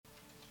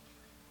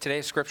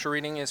Today's scripture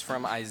reading is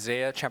from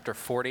Isaiah chapter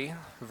 40,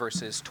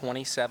 verses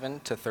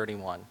 27 to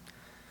 31.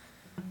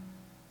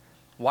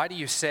 Why do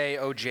you say,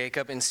 O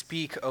Jacob, and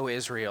speak, O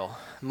Israel?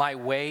 My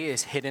way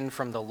is hidden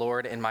from the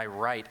Lord, and my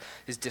right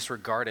is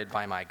disregarded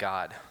by my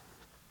God.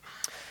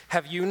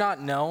 Have you not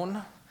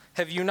known?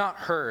 Have you not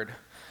heard?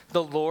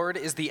 The Lord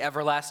is the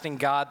everlasting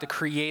God, the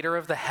creator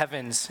of the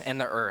heavens and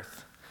the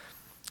earth.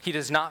 He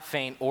does not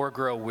faint or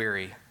grow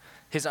weary.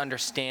 His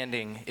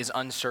understanding is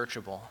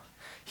unsearchable.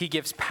 He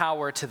gives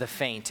power to the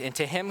faint, and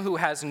to him who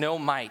has no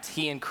might,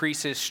 he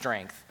increases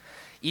strength.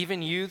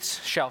 Even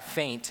youths shall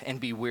faint and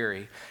be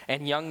weary,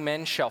 and young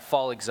men shall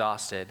fall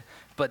exhausted.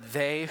 But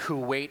they who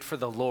wait for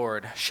the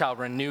Lord shall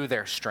renew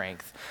their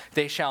strength.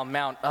 They shall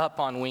mount up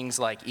on wings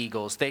like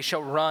eagles. They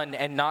shall run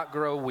and not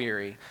grow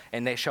weary,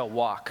 and they shall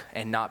walk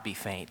and not be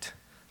faint.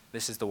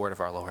 This is the word of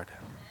our Lord.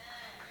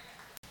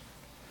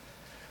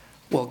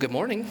 Well, good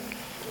morning.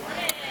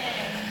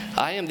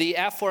 I am the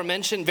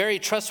aforementioned very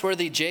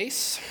trustworthy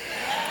Jace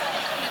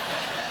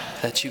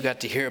that you got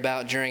to hear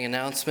about during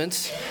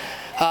announcements.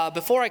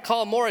 Before I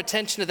call more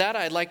attention to that,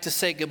 I'd like to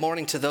say good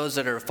morning to those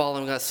that are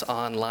following us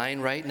online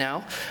right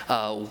now.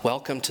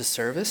 Welcome to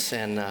service,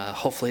 and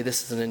hopefully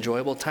this is an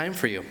enjoyable time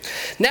for you.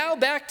 Now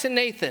back to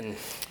Nathan.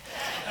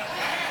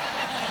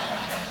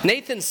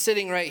 Nathan's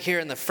sitting right here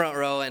in the front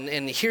row,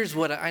 and here's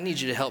what I need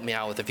you to help me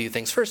out with a few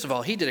things. First of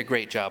all, he did a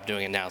great job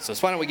doing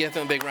announcements. Why don't we give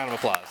him a big round of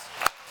applause?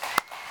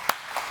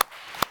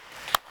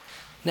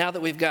 Now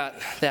that we've got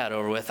that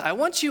over with, I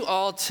want you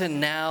all to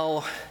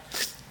now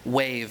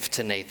wave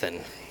to Nathan.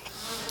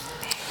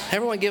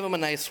 Everyone give him a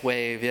nice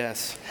wave,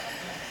 yes.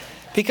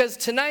 Because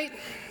tonight,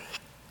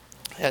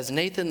 as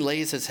Nathan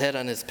lays his head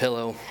on his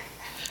pillow,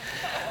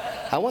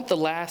 I want the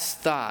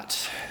last thought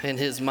in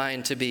his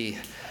mind to be,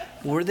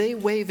 were they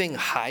waving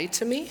hi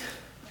to me,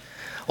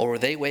 or were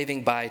they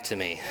waving bye to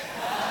me?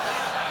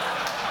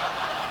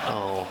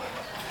 Oh,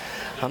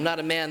 I'm not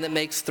a man that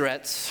makes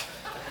threats.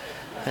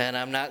 And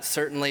I'm not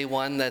certainly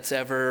one that's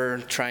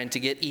ever trying to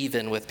get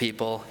even with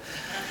people.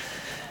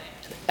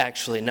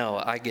 Actually, no,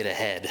 I get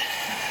ahead.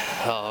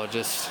 Oh,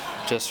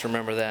 just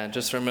remember that.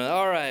 Just remember.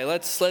 All right,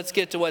 let's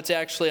get to what's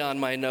actually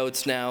on my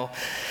notes now.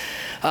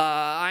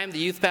 I'm the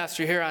youth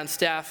pastor here on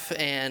staff,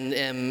 and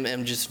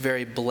am just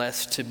very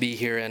blessed to be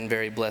here and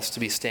very blessed to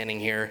be standing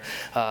here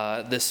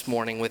this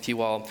morning with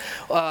you all.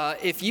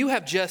 If you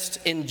have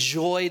just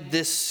enjoyed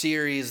this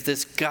series,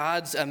 this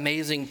God's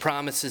Amazing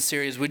Promises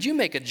series, would you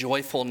make a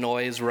joyful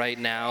noise right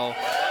now?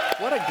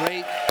 What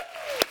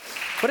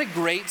a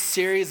great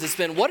series it's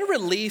been. What a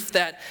relief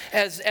that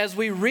as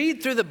we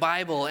read through the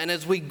Bible and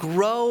as we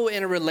grow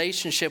in a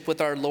relationship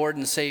with our Lord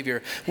and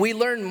Savior, we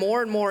learn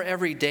more and more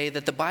every day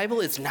that the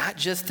Bible is not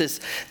just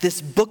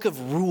this book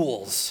of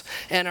rules,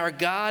 and our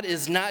God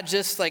is not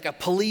just like a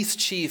police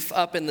chief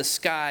up in the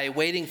sky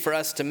waiting for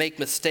us to make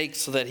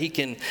mistakes so that he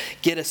can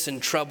get us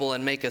in trouble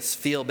and make us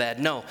feel bad.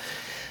 No.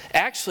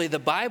 Actually, the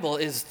Bible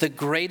is the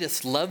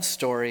greatest love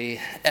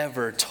story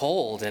ever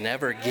told and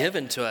ever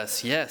given to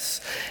us. Yes,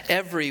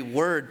 every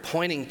word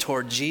pointing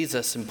toward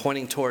Jesus and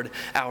pointing toward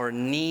our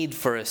need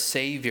for a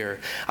Savior.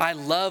 I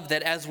love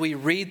that as we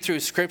read through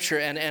Scripture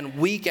and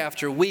week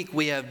after week,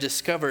 we have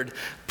discovered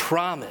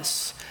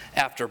promise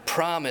after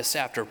promise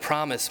after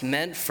promise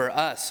meant for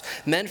us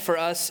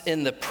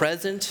in the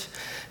present,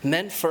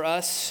 meant for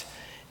us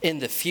in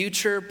the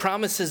future,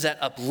 promises that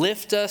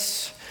uplift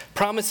us,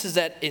 promises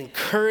that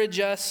encourage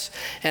us,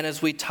 and as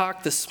we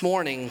talked this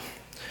morning,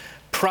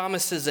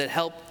 promises that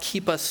help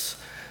keep us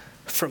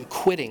from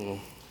quitting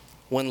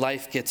when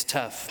life gets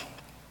tough.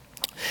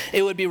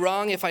 It would be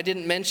wrong if I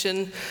didn't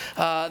mention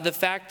the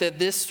fact that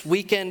this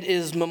weekend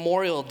is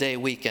Memorial Day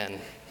weekend.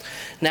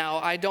 Now,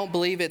 I don't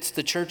believe it's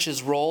the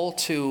church's role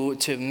to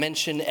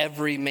mention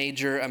every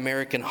major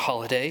American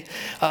holiday,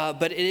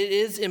 but it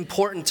is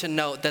important to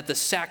note that the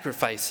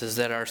sacrifices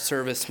that our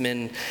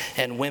servicemen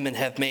and women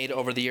have made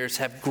over the years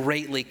have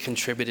greatly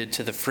contributed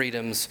to the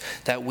freedoms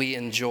that we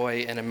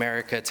enjoy in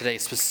America today,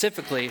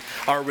 specifically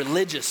our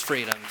religious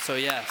freedom. So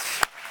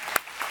yes.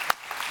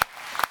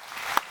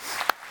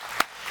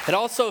 It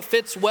also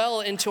fits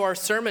well into our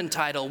sermon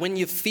title, When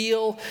You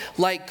Feel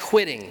Like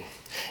Quitting.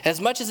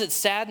 As much as it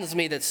saddens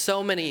me that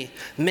so many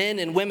men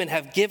and women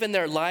have given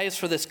their lives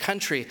for this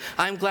country,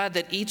 I'm glad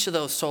that each of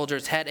those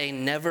soldiers had a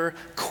never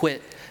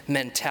quit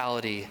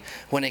mentality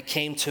when it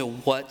came to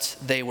what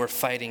they were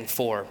fighting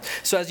for.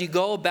 So as you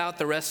go about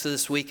the rest of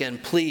this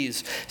weekend,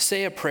 please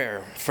say a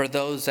prayer for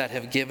those that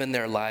have given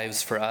their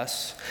lives for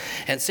us,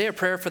 and say a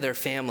prayer for their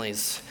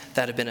families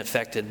that have been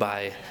affected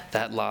by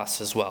that loss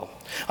as well.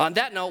 On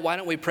that note, why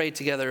don't we pray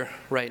together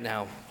right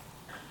now?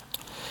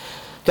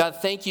 God,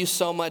 thank you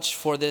so much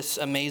for this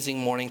amazing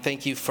morning.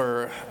 Thank you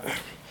for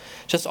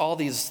just all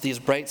these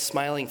bright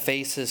smiling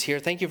faces here.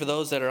 Thank you for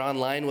those that are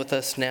online with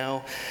us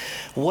now.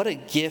 What a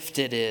gift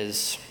it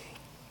is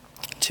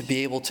to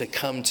be able to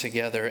come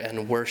together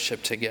and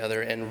worship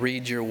together and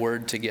read your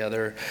word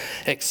together,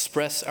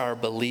 express our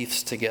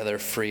beliefs together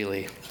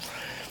freely.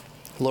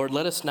 Lord,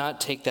 let us not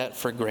take that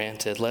for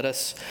granted. Let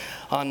us,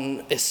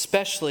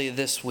 especially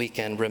this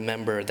weekend,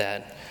 remember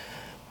that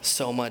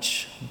so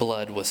much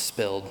blood was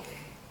spilled.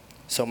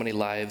 So many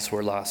lives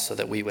were lost so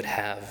that we would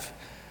have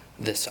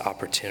this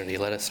opportunity.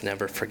 Let us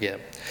never forget.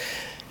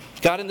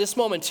 God, in this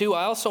moment too,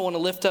 I also want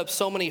to lift up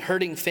so many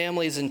hurting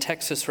families in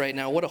Texas right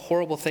now. What a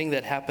horrible thing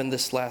that happened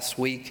this last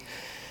week.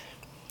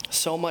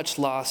 So much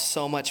loss,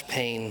 so much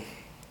pain.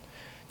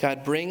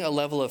 God, bring a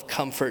level of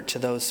comfort to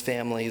those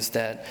families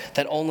that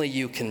only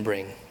you can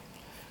bring.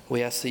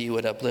 We ask that you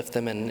would uplift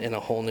them in a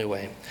whole new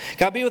way.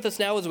 God, be with us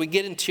now as we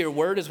get into your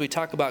word, as we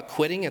talk about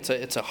quitting. It's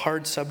a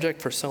hard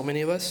subject for so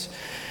many of us.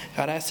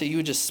 God, I ask that you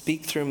would just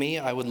speak through me.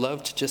 I would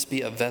love to just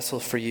be a vessel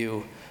for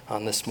you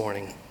on this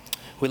morning.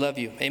 We love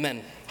you.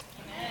 Amen.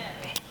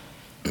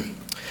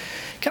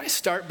 Can I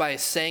start by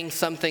saying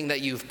something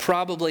that you've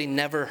probably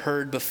never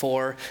heard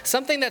before?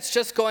 Something that's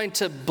just going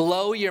to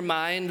blow your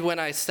mind when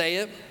I say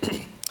it?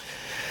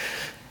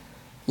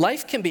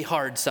 Life can be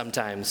hard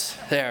sometimes.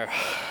 There,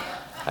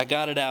 I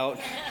got it out.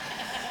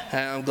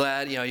 And I'm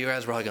glad, you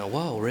guys were all going,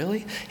 whoa,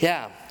 really?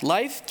 Yeah,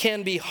 life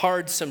can be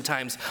hard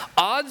sometimes.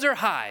 Odds are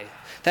high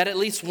that at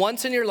least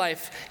once in your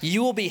life,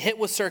 you will be hit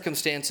with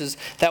circumstances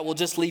that will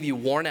just leave you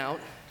worn out.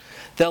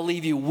 They'll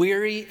leave you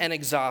weary and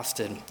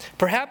exhausted.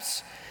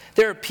 Perhaps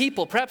there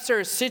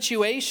are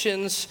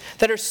situations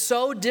that are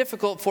so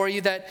difficult for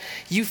you that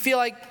you feel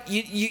like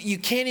you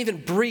can't even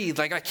breathe.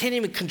 Like, I can't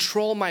even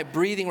control my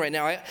breathing right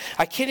now.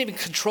 I can't even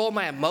control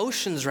my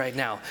emotions right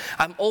now.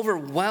 I'm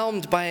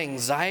overwhelmed by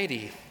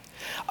anxiety.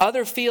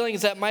 Other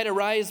feelings that might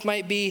arise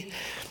might be,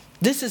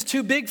 this is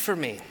too big for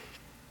me.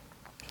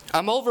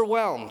 I'm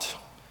overwhelmed.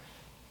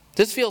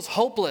 This feels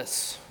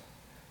hopeless.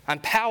 I'm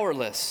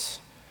powerless.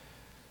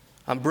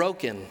 I'm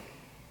broken.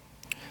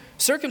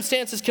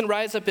 Circumstances can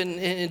rise up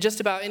in just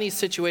about any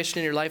situation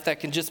in your life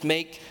that can just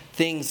make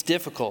things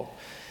difficult.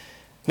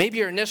 Maybe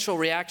your initial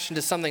reaction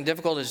to something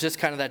difficult is just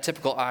kind of that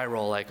typical eye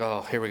roll, like,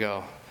 oh, here we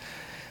go.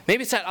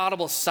 Maybe it's that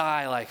audible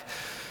sigh, like,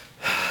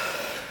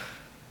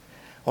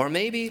 or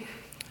maybe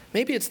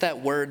it's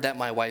that word that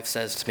my wife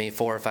says to me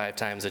 4 or 5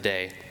 times a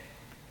day.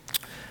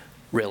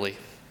 Really?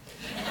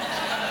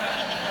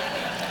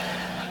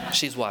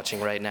 She's watching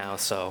right now,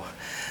 so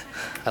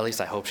at least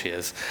I hope she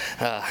is.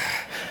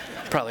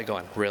 Probably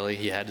going, really?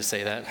 You had to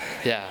say that?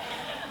 Yeah.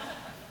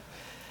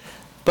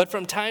 But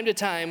from time to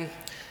time,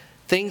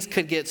 things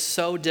could get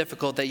so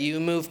difficult that you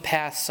move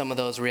past some of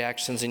those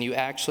reactions and you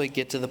actually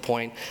get to the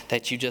point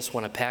that you just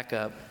want to pack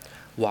up,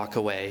 walk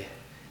away,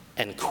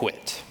 and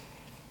quit.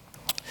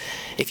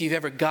 If you've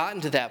ever gotten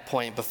to that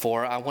point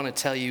before, I want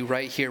to tell you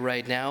right here,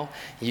 right now,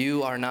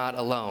 you are not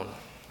alone.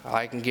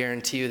 I can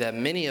guarantee you that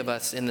many of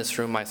us in this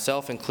room,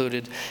 myself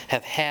included,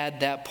 have had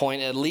that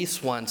point at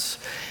least once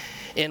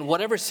in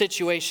whatever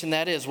situation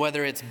that is,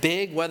 whether it's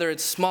big, whether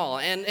it's small.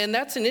 And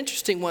that's an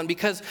interesting one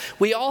because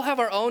we all have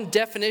our own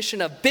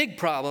definition of big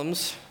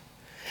problems,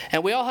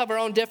 and we all have our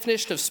own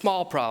definition of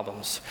small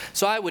problems.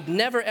 So I would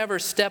never, ever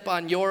step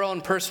on your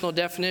own personal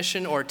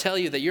definition or tell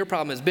you that your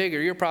problem is big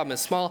or your problem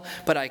is small,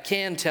 but I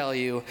can tell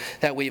you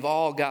that we've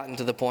all gotten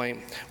to the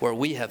point where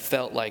we have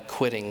felt like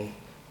quitting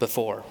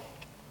before.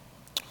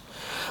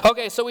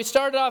 Okay, so we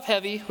started off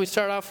heavy. We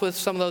started off with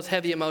some of those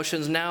heavy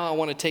emotions. Now I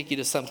want to take you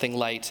to something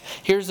light.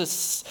 Here's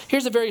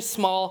a very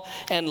small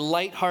and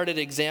lighthearted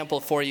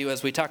example for you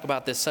as we talk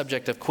about this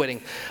subject of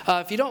quitting.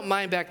 If you don't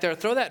mind back there,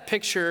 throw that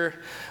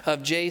picture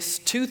of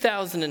Jace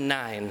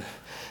 2009.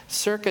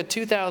 Circa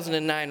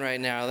 2009 right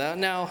now.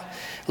 Now,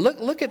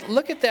 look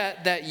at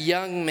that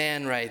young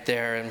man right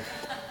there. And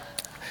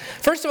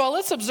first of all,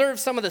 let's observe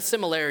some of the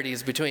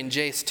similarities between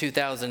Jace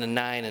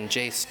 2009 and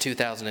Jace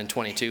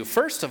 2022.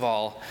 First of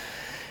all,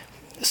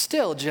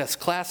 still just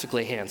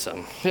classically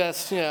handsome.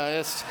 Just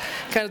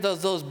kind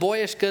of those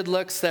boyish good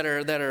looks that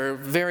are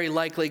very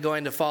likely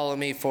going to follow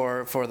me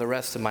for the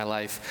rest of my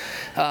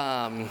life.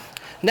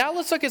 Now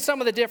let's look at some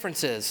of the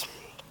differences.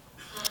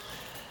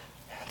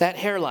 That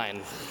hairline.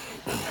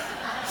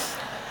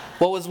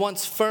 What was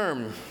once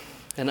firm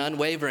and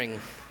unwavering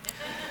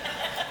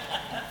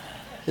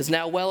is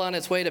now well on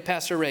its way to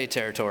Pastor Ray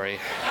territory.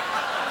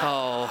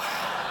 Oh.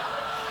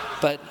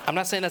 But I'm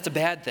not saying that's a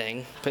bad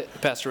thing.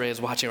 Pastor Ray is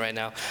watching right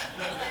now.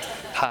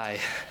 Hi.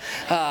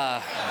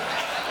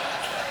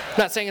 I'm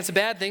not saying it's a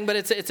bad thing, but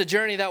it's a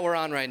journey that we're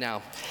on right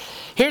now.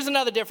 Here's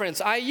another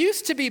difference. I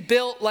used to be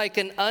built like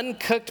an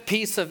uncooked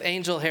piece of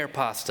angel hair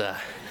pasta.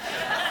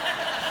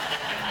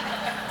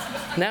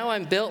 Now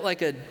I'm built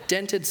like a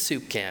dented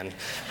soup can.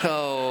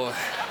 Oh,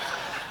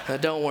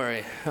 don't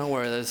worry.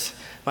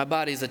 My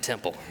body's a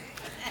temple.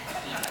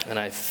 And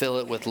I fill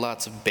it with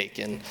lots of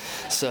bacon.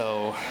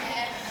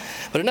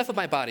 But enough of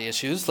my body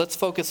issues. Let's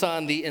focus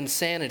on the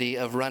insanity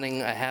of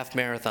running a half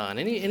marathon.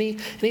 Any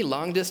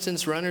long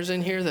distance runners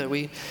in here that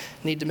we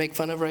need to make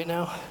fun of right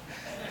now?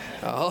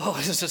 Oh,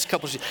 it's just a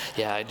couple.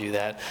 Yeah, I do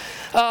that.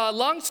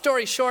 Long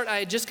story short,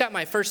 I just got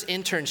my first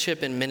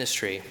internship in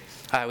ministry.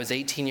 I was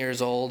 18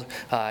 years old,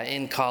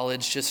 in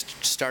college,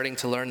 just starting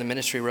to learn the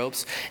ministry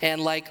ropes.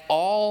 And like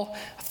all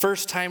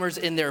first-timers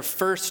in their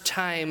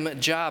first-time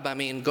job, I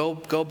mean,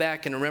 go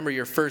back and remember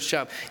your first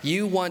job.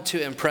 You want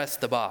to impress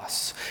the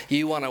boss.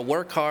 You want to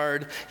work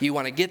hard. You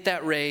want to get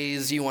that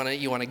raise. You want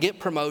to get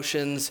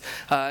promotions,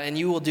 and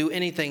you will do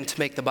anything to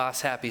make the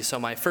boss happy. So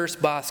my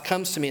first boss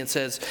comes to me and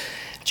says,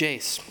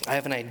 Jace, I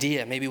have an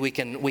idea. Maybe we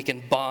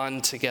can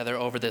bond together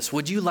over this.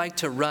 Would you like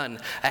to run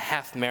a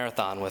half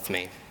marathon with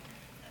me?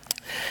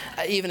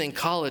 Even in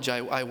college,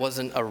 I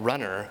wasn't a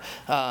runner.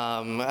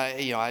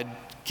 I'd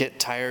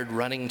get tired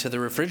running to the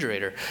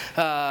refrigerator.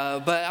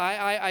 But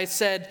I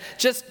said,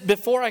 just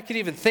before I could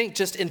even think,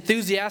 just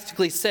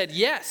enthusiastically said,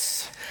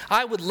 yes,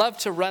 I would love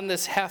to run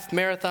this half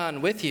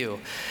marathon with you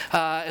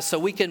so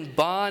we can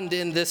bond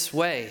in this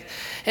way.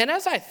 And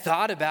as I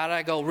thought about it,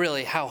 I go,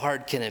 really, how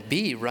hard can it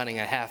be running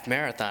a half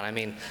marathon? I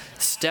mean,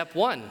 step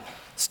one,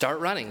 start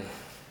running.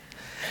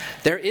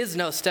 There is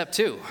no step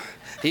two.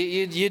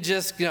 You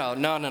just,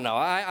 no.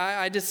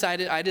 I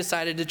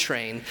decided to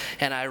train,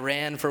 and I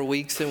ran for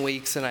weeks and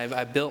weeks, and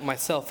I built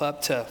myself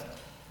up to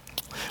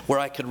where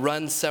I could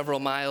run several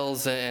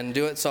miles and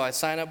do it. So I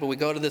signed up, and we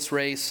go to this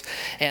race,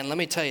 and let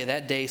me tell you,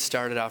 that day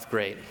started off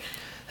great.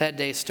 That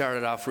day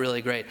started off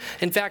really great.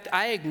 In fact,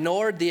 I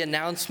ignored the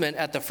announcement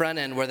at the front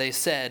end where they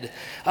said,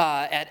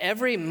 at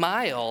every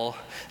mile,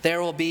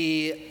 there will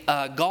be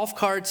golf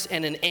carts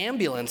and an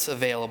ambulance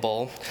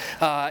available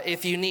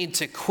if you need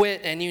to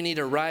quit and you need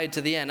a ride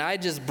to the end. I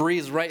just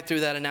breezed right through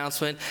that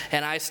announcement,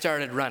 and I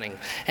started running.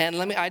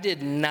 And I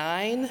did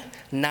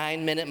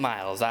 9-minute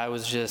miles. I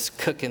was just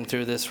cooking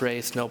through this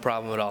race, no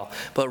problem at all.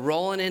 But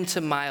rolling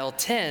into mile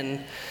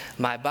 10,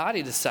 my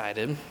body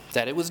decided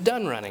that it was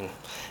done running,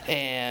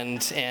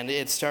 and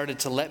it started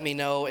to let me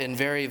know in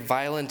very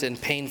violent and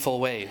painful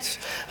ways.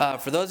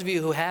 For those of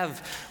you who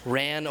have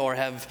ran or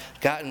have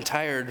gotten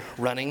tired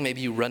running,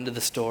 maybe you run to the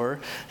store,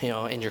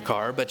 in your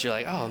car, but you're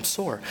like, oh, I'm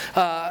sore.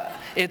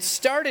 It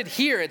started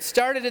here. It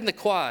started in the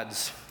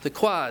quads. The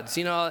quads,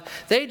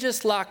 they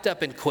just locked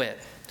up and quit.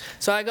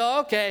 So I go,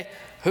 okay.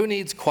 Who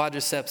needs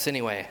quadriceps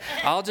anyway?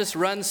 I'll just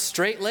run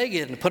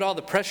straight-legged and put all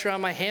the pressure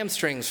on my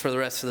hamstrings for the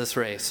rest of this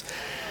race.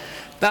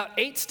 About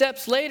 8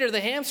 steps later, the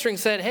hamstring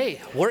said,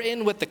 hey, we're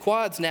in with the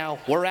quads now,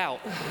 we're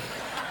out.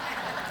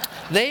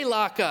 They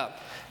lock up,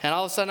 and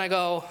all of a sudden I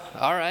go,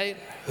 all right,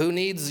 who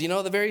needs,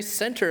 the very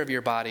center of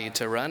your body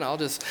to run? I'll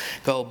just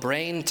go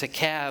brain to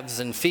calves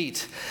and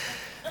feet.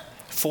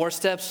 4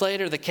 steps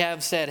later, the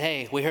calves said,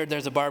 hey, we heard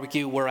there's a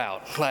barbecue, we're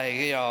out.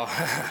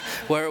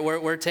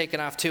 We're taking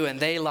off too, and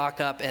they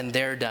lock up and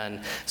they're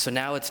done. So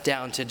now it's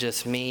down to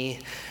just me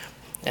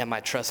and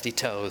my trusty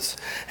toes.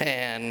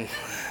 And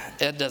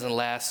it doesn't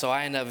last, so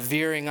I end up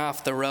veering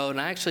off the road, and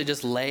I actually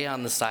just lay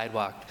on the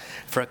sidewalk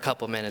for a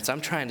couple minutes.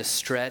 I'm trying to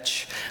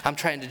stretch. I'm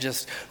trying to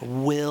just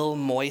will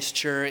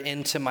moisture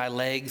into my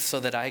legs so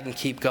that I can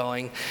keep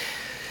going.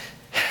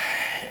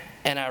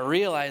 And I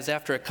realize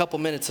after a couple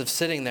minutes of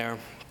sitting there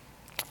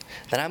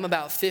that I'm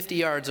about 50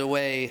 yards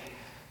away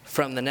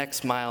from the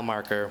next mile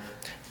marker,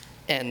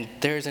 and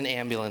there's an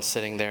ambulance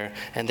sitting there,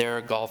 and there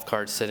are golf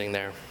carts sitting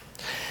there.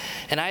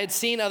 And I had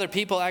seen other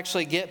people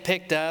actually get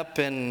picked up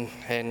and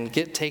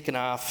get taken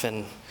off,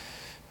 and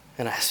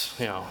I,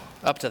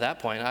 up to that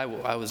point,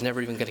 I was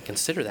never even going to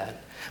consider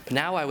that. But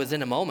now I was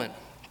in a moment.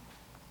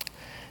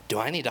 Do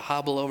I need to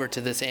hobble over to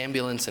this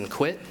ambulance and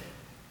quit?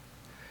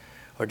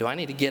 Or do I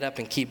need to get up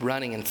and keep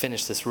running and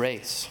finish this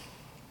race?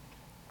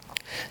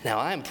 Now,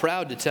 I'm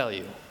proud to tell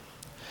you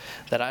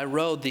that I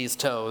rode these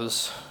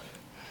toes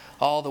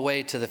all the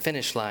way to the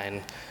finish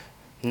line,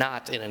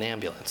 not in an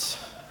ambulance.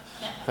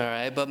 All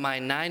right, but my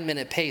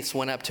 9-minute pace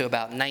went up to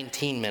about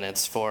 19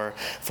 minutes for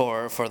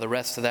the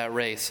rest of that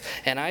race.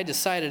 And I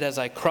decided as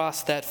I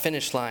crossed that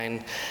finish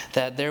line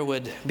that there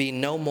would be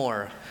no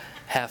more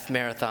half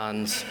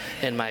marathons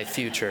in my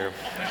future.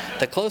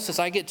 The closest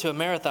I get to a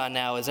marathon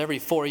now is every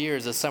 4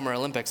 years, the Summer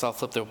Olympics, I'll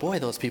flip through, boy,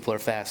 those people are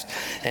fast.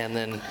 And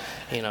then,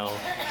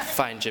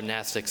 find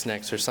gymnastics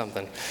next or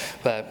something.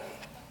 But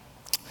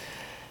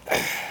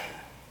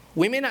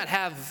we may not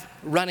have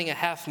running a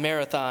half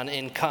marathon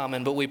in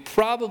common, but we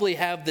probably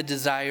have the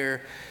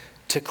desire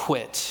to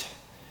quit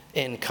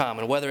in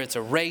common, whether it's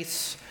a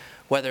race,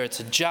 whether it's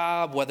a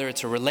job, whether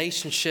it's a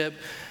relationship,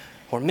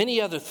 or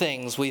many other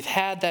things. We've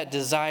had that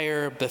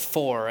desire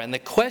before. And the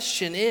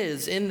question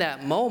is, in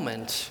that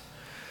moment,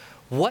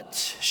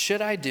 what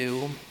should I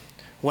do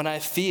when I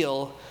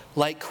feel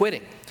like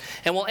quitting?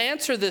 And we'll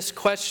answer this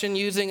question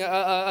using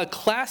a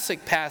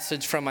classic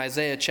passage from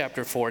Isaiah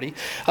chapter 40.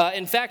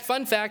 In fact,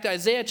 fun fact,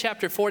 Isaiah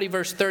chapter 40,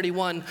 verse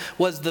 31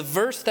 was the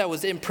verse that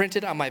was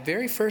imprinted on my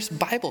very first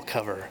Bible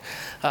cover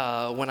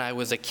when I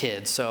was a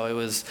kid. So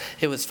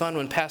it was fun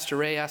when Pastor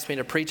Ray asked me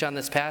to preach on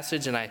this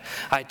passage, and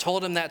I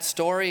told him that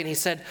story, and he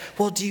said,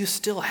 well, do you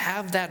still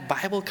have that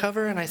Bible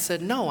cover? And I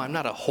said, no, I'm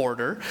not a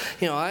hoarder.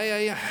 You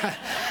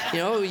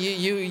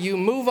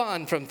move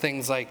on from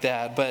things like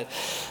that.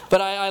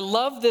 But I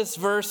love this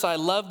verse, I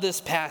love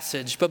this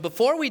passage, but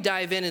before we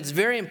dive in, it's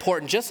very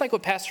important, just like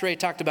what Pastor Ray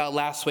talked about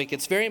last week,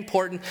 it's very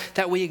important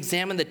that we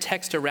examine the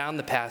text around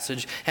the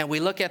passage and we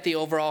look at the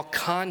overall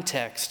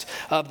context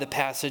of the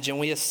passage and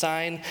we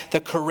assign the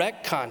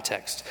correct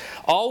context.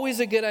 Always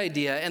a good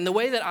idea, and the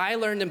way that I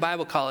learned in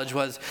Bible college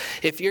was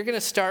if you're going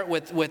to start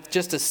with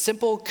just a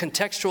simple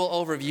contextual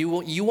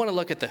overview, you want to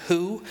look at the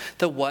who,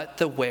 the what,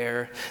 the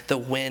where, the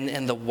when,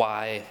 and the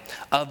why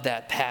of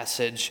that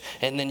passage,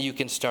 and then you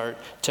can start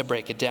to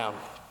break it down.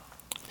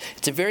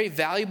 It's a very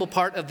valuable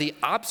part of the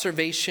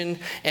observation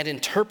and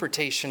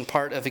interpretation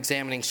part of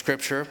examining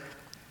Scripture.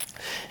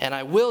 And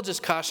I will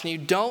just caution you,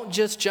 don't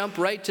just jump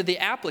right to the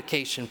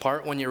application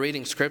part when you're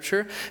reading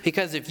Scripture,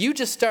 because if you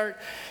just start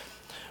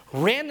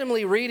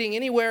randomly reading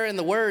anywhere in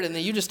the Word and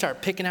then you just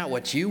start picking out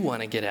what you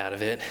want to get out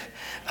of it,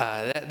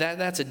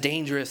 that's a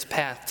dangerous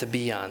path to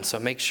be on. So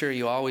make sure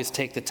you always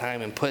take the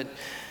time and put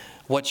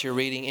what you're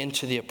reading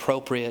into the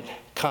appropriate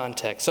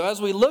context. So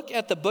as we look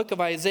at the book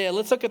of Isaiah,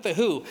 let's look at the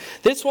who.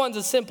 This one's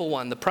a simple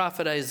one. The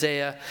prophet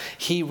Isaiah,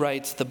 he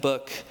writes the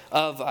book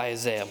of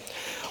Isaiah.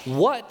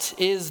 What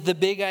is the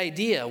big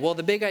idea? Well,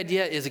 the big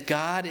idea is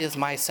God is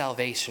my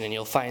salvation, and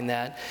you'll find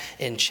that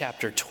in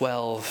chapter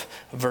 12,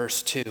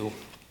 verse 2.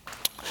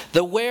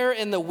 The where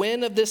and the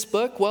when of this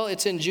book, well,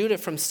 it's in Judah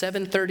from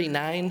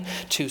 739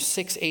 to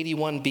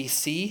 681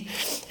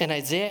 BC. And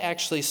Isaiah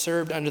actually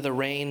served under the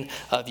reign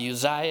of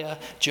Uzziah,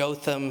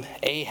 Jotham,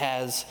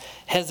 Ahaz,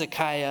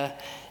 Hezekiah,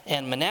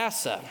 and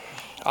Manasseh.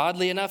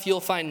 Oddly enough, you'll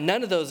find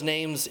none of those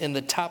names in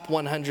the top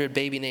 100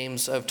 baby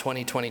names of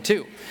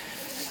 2022.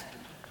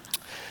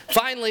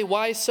 Finally,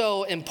 why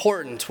so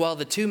important? Well,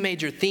 the two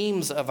major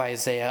themes of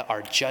Isaiah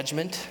are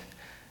judgment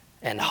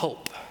and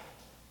hope.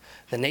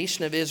 The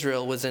nation of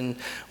Israel was in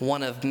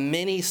one of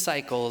many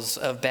cycles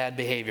of bad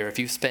behavior. If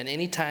you've spent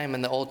any time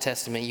in the Old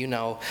Testament, you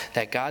know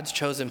that God's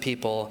chosen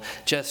people,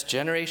 just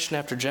generation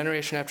after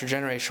generation after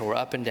generation, were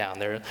up and down.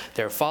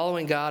 They're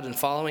following God and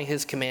following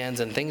His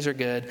commands, and things are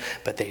good,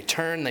 but they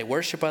turn, they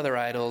worship other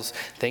idols,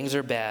 things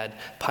are bad,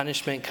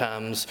 punishment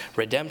comes,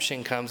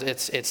 redemption comes.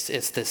 It's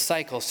this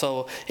cycle.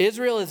 So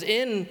Israel is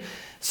in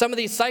some of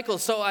these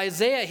cycles. So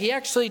Isaiah, he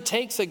actually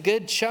takes a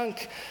good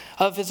chunk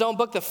of his own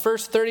book, the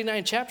first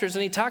 39 chapters,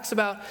 and he talks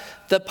about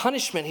the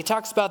punishment. He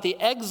talks about the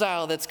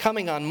exile that's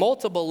coming on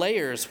multiple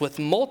layers with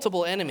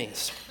multiple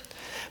enemies.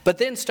 But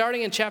then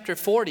starting in chapter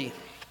 40,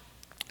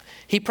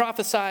 he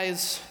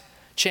prophesies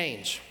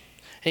change.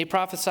 And he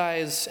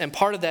prophesies, and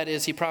part of that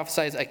is he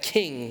prophesies a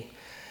king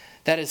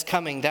that is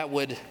coming that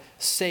would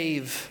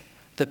save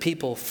the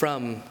people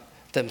from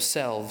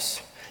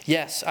themselves.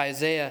 Yes,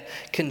 Isaiah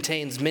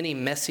contains many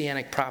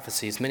messianic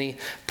prophecies, many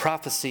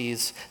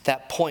prophecies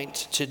that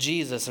point to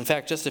Jesus. In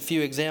fact, just a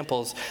few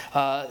examples.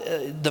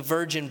 The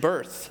virgin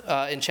birth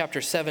in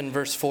chapter 7,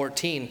 verse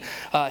 14.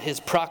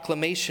 His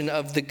proclamation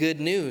of the good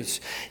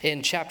news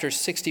in chapter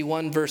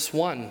 61, verse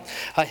 1.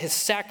 His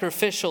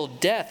sacrificial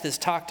death is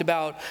talked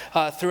about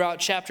throughout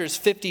chapters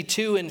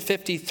 52 and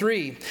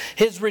 53.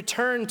 His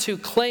return to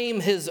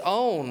claim his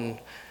own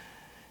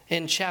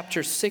in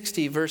chapter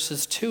 60,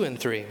 verses 2 and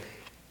 3.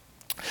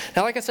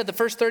 Now, like I said, the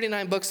first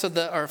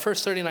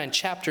 39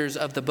 chapters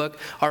of the book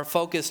are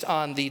focused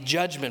on the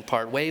judgment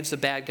part. Waves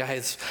of bad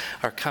guys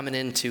are coming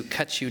in to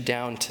cut you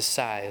down to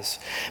size.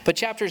 But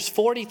chapters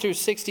 40 through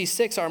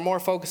 66 are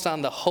more focused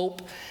on the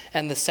hope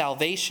and the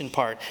salvation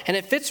part. And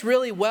it fits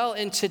really well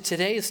into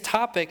today's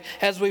topic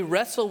as we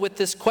wrestle with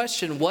this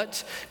question: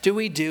 what do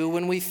we do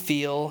when we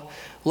feel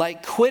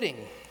like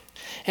quitting?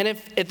 And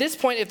if at this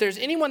point, if there's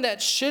anyone that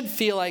should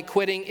feel like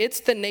quitting, it's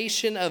the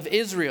nation of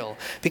Israel.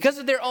 Because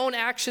of their own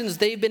actions,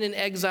 they've been in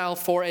exile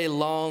for a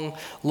long,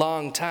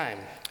 long time.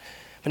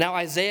 But now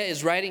Isaiah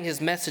is writing his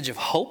message of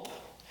hope,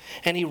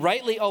 and he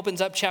rightly opens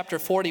up chapter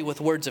 40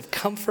 with words of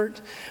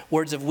comfort,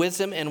 words of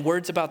wisdom, and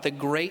words about the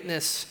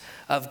greatness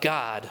of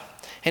God.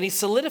 And he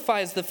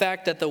solidifies the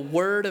fact that the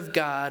word of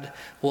God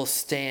will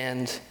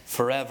stand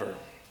forever.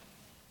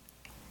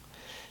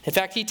 In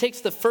fact, he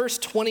takes the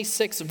first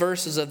 26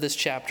 verses of this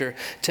chapter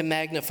to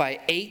magnify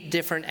 8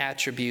 different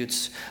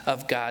attributes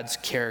of God's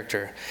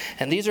character.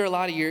 And these are a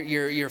lot of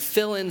your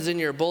fill-ins in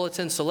your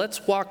bulletin. So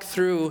let's walk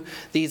through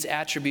these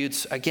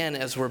attributes again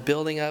as we're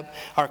building up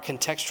our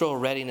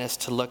contextual readiness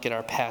to look at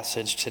our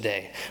passage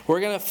today. We're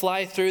going to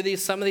fly through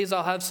these. Some of these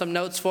I'll have some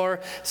notes for.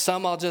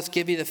 Some I'll just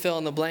give you the fill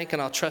in the blank, and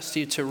I'll trust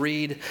you to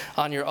read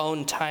on your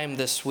own time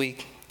this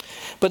week.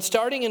 But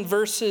starting in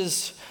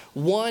verses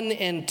 1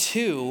 and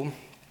 2,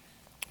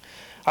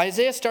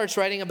 Isaiah starts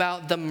writing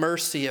about the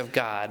mercy of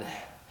God.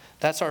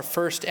 That's our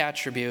first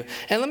attribute.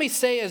 And let me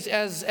say,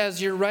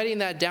 as you're writing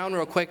that down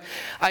real quick,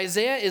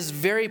 Isaiah is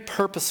very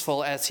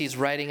purposeful as he's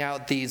writing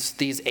out these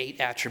 8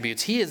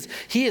 attributes. He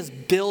is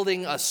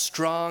building a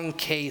strong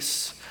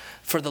case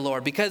for the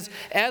Lord. Because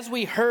as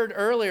we heard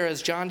earlier,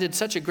 as John did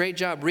such a great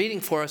job reading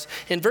for us,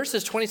 in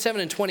verses 27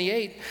 and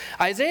 28,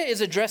 Isaiah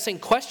is addressing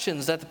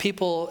questions that the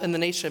people in the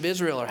nation of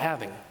Israel are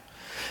having.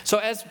 So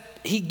as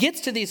he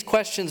gets to these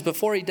questions,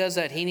 before he does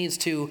that, he needs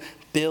to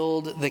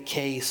build the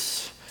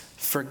case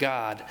for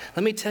God.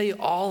 Let me tell you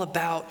all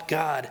about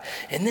God.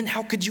 And then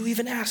how could you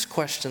even ask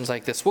questions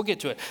like this? We'll get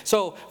to it.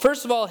 So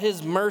first of all,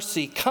 his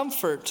mercy.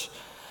 Comfort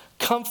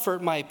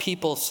my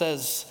people,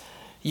 says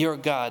your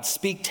God.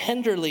 Speak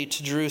tenderly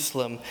to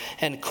Jerusalem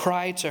and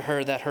cry to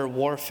her that her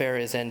warfare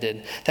is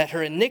ended, that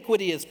her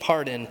iniquity is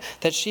pardoned,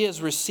 that she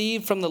has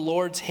received from the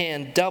Lord's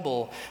hand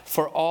double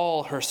for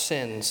all her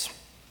sins.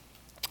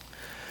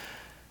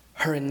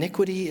 Her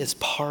iniquity is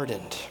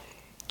pardoned.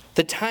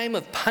 The time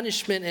of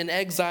punishment and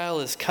exile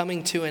is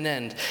coming to an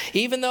end.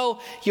 Even though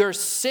your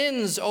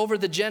sins over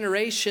the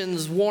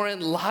generations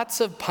warrant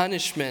lots of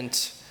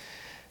punishment,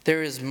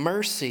 there is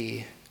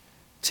mercy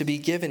to be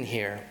given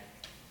here.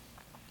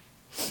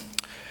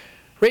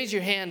 Raise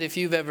your hand if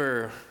you've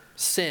ever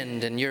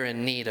sinned and you're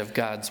in need of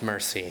God's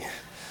mercy.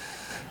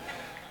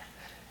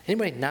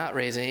 Anybody not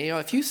raising?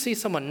 If you see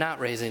someone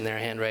not raising their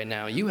hand right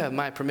now, you have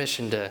my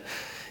permission to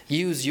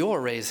use your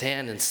raised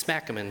hand and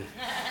smack them and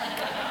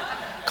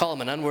call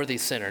them an unworthy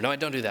sinner. No, I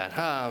don't do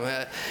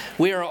that.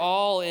 We are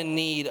all in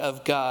need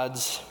of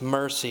God's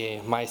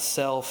mercy,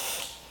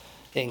 myself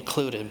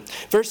included.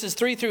 Verses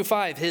 3 through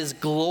 5, his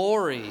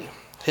glory.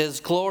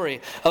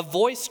 A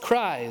voice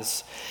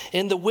cries,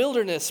 in the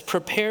wilderness,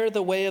 prepare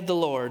the way of the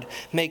Lord.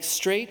 Make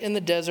straight in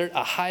the desert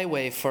a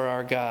highway for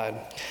our God.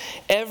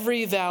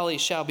 Every valley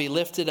shall be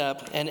lifted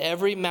up, and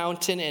every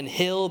mountain and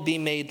hill be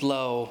made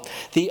low.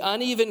 The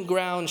uneven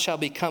ground shall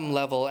become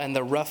level, and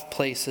the rough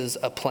places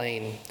a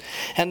plain.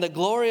 And the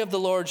glory of the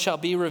Lord shall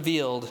be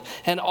revealed,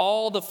 and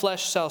all the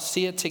flesh shall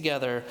see it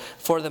together,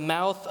 for the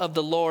mouth of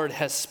the Lord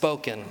has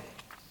spoken.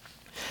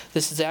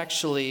 This is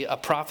actually a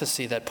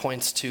prophecy that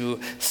points to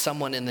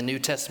someone in the New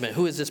Testament.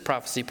 Who is this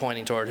prophecy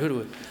pointing toward?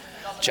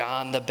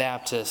 John the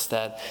Baptist,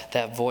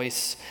 that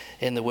voice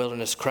in the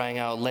wilderness crying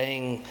out,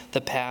 laying the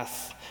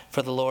path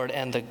for the Lord,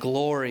 and the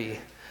glory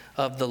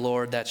of the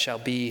Lord that shall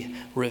be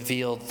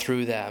revealed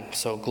through them.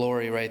 So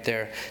glory right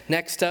there.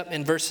 Next up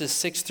in verses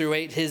 6 through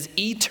 8, his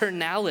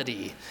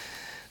eternality.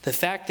 The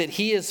fact that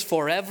he is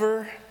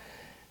forever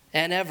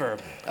and ever.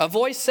 A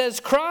voice says,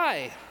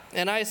 cry.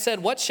 And I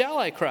said, what shall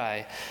I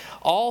cry?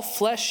 All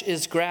flesh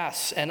is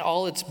grass, and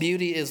all its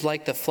beauty is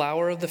like the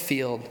flower of the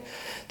field.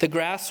 The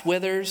grass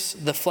withers,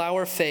 the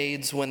flower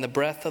fades when the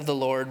breath of the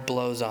Lord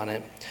blows on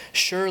it.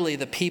 Surely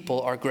the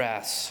people are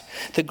grass.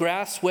 The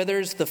grass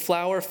withers, the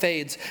flower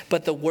fades,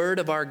 but the word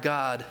of our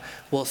God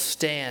will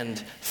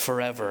stand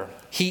forever.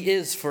 He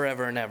is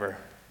forever and ever.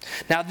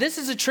 Now, this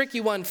is a tricky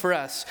one for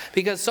us,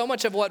 because so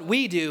much of what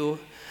we do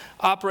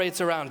operates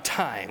around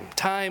time.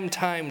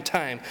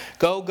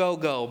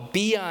 Go.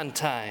 Be on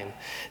time.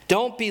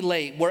 Don't be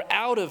late. We're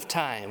out of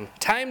time.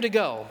 Time to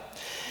go.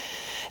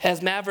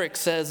 As Maverick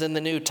says in the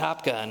new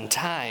Top Gun,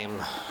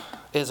 time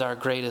is our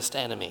greatest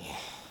enemy.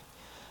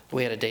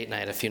 We had a date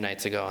night a few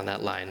nights ago, and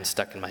that line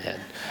stuck in my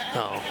head.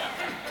 Oh.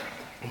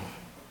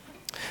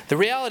 The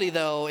reality,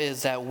 though,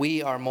 is that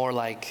we are more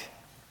like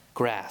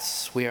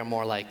grass. We are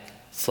more like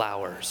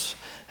flowers.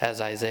 As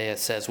Isaiah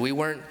says, we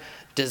weren't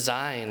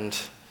designed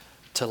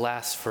to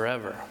last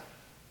forever.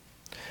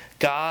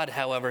 God,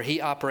 however, he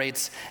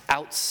operates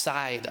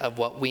outside of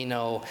what we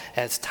know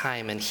as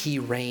time, and he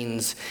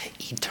reigns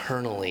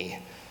eternally.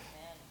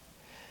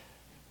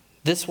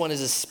 This one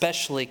is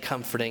especially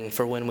comforting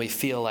for when we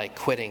feel like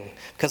quitting,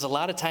 because a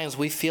lot of times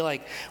we feel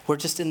like we're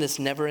just in this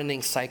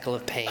never-ending cycle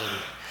of pain.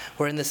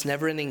 We're in this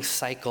never-ending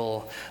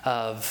cycle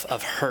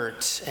of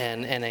hurt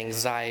and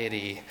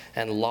anxiety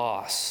and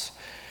loss.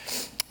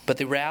 But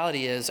the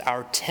reality is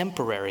our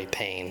temporary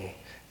pain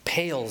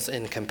pales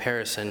in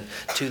comparison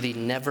to the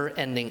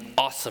never-ending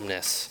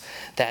awesomeness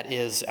that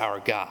is our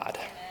God.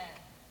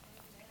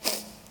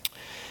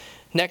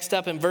 Next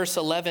up in verse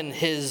 11,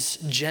 his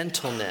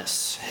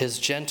gentleness.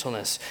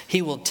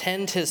 He will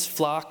tend his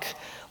flock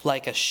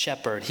like a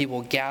shepherd. He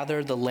will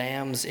gather the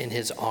lambs in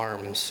his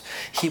arms.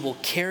 He will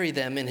carry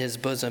them in his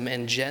bosom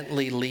and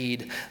gently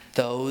lead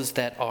those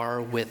that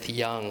are with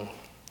young.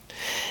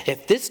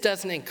 If this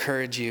doesn't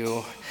encourage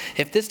you,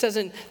 if this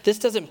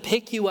doesn't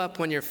pick you up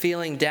when you're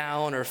feeling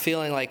down or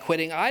feeling like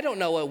quitting, I don't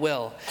know what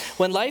will.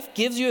 When life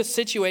gives you a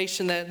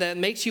situation that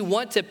makes you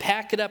want to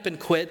pack it up and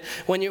quit,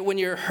 when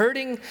you're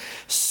hurting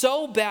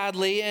so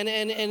badly and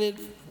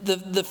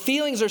the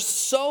feelings are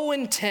so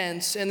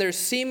intense and there's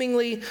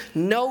seemingly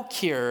no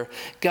cure,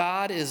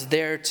 God is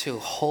there to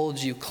hold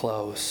you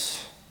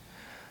close.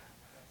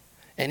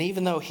 And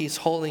even though he's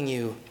holding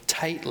you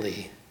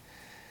tightly,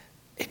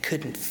 it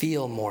couldn't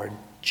feel more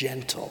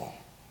gentle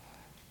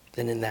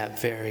than in that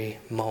very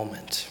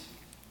moment.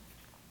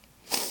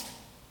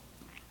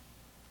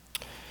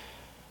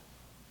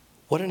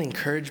 What an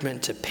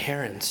encouragement to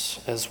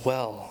parents as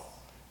well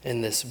in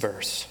this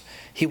verse.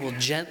 He will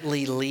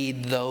gently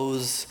lead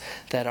those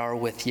that are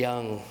with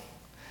young.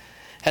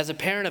 As a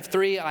parent of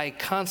 3, I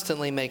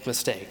constantly make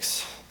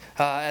mistakes.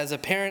 As a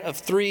parent of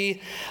 3,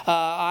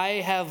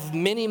 I have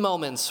many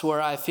moments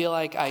where I feel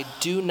like I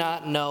do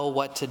not know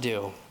what to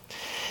do.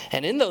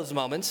 And in those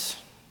moments,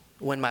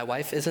 when my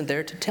wife isn't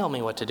there to tell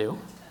me what to do,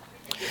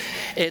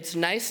 it's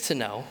nice to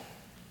know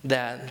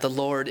that the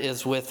Lord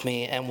is with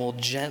me and will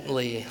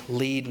gently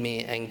lead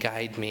me and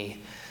guide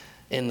me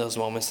in those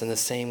moments. And the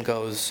same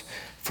goes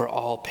for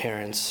all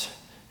parents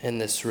in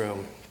this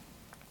room.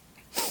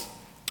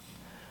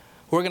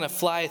 We're going to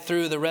fly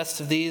through the rest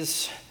of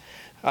these.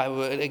 I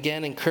would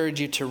again encourage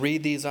you to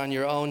read these on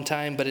your own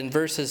time. But in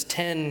verses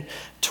 10,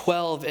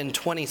 12, and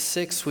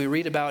 26, we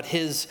read about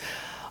his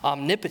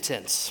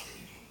omnipotence.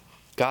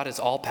 God is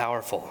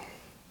all-powerful.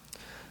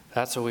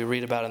 That's what we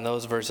read about in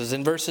those verses.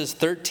 In verses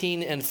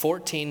 13 and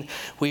 14,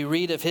 we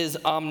read of his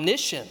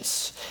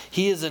omniscience.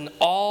 He is an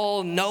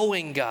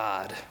all-knowing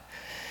God.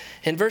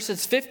 In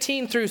verses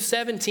 15 through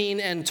 17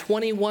 and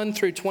 21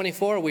 through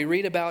 24, we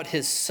read about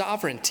his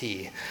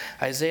sovereignty.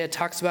 Isaiah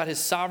talks about his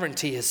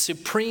sovereignty, his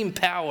supreme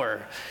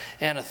power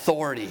and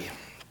authority.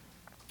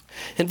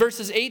 In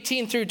verses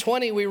 18 through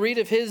 20, we read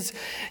of his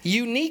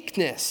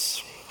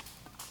uniqueness.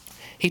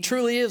 He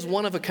truly is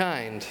one of a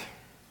kind.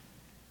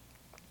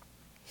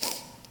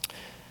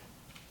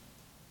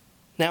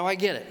 Now, I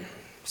get it.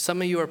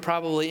 Some of you are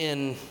probably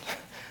in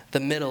the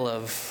middle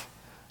of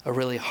a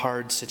really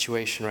hard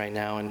situation right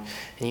now, and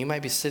you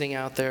might be sitting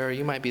out there, or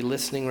you might be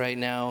listening right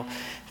now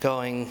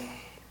going,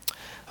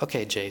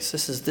 okay, Jace,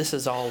 this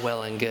is all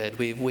well and good.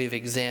 We've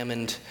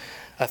examined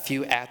a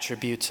few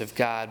attributes of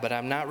God, but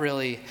I'm not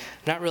really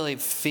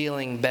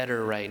feeling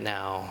better right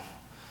now.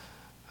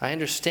 I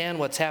understand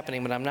what's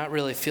happening, but I'm not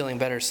really feeling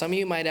better. Some of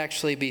you might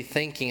actually be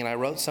thinking, and I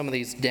wrote some of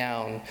these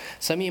down,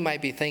 some of you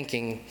might be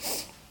thinking,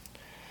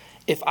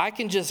 if I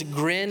can just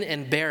grin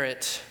and bear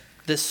it,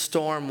 this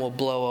storm will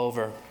blow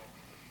over.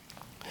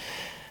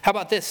 How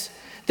about this?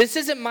 This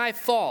isn't my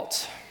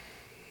fault.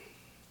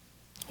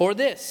 Or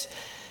this.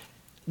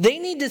 They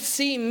need to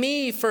see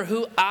me for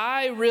who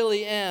I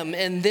really am,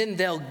 and then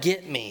they'll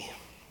get me.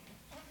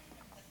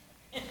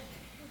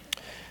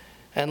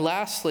 And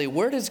lastly,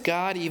 where does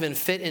God even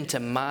fit into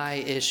my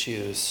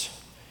issues?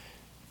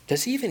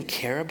 Does he even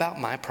care about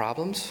my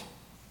problems?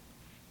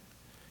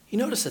 You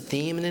notice a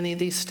theme in any of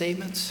these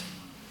statements?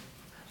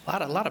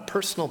 A lot of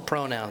personal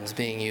pronouns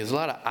being used. A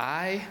lot of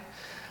I,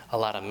 a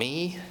lot of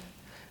me,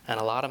 and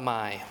a lot of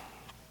my.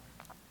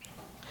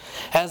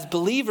 As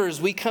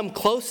believers, we come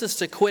closest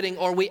to quitting,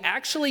 or we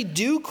actually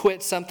do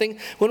quit something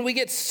when we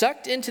get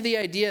sucked into the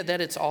idea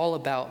that it's all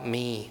about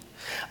me.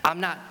 I'm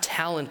not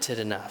talented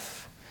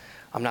enough.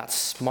 I'm not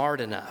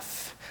smart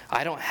enough.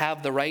 I don't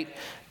have the right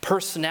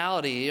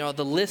personality.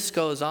 The list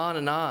goes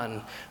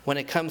on when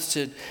it comes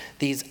to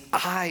these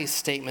I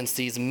statements,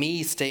 these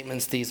me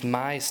statements, these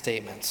my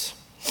statements.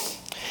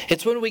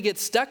 It's when we get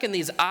stuck in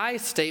these I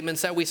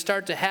statements that we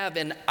start to have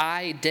an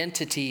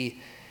identity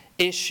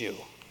issue.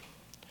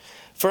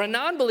 For a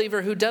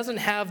non-believer who doesn't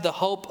have the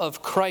hope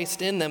of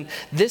Christ in them,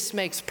 this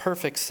makes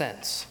perfect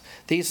sense.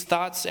 These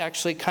thoughts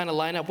actually kind of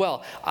line up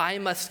well. I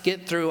must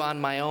get through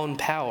on my own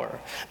power,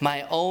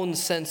 my own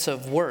sense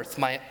of worth,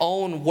 my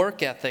own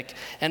work ethic,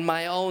 and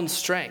my own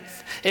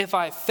strength. If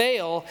I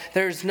fail,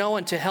 there's no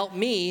one to help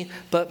me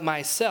but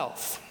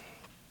myself.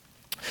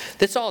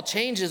 This all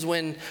changes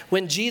when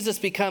Jesus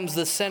becomes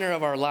the center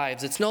of our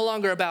lives. It's no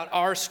longer about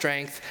our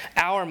strength,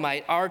 our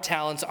might, our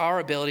talents, our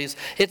abilities.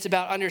 It's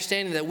about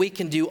understanding that we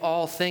can do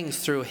all things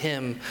through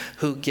him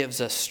who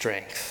gives us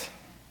strength.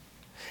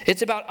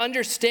 It's about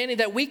understanding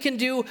that we can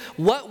do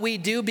what we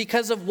do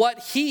because of what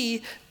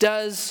he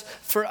does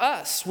for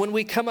us. When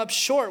we come up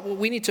short,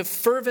 we need to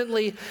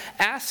fervently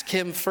ask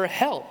him for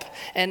help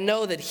and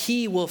know that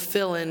he will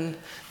fill in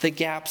the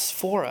gaps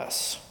for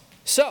us.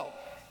 So,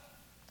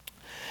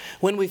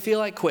 when we feel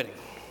like quitting,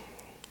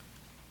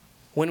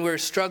 when we're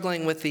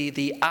struggling with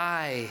the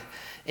I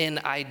in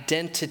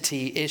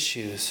identity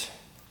issues,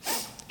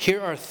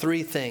 here are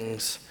 3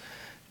 things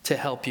to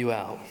help you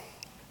out.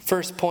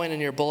 First point in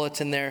your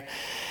bulletin there,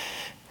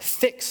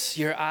 fix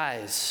your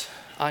eyes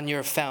on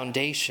your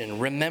foundation.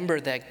 Remember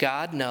that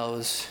God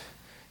knows,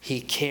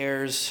 he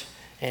cares,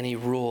 and he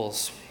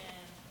rules.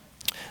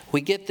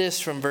 We get this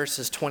from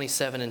verses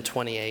 27 and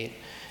 28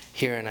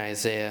 here in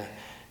Isaiah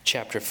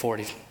chapter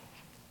 40.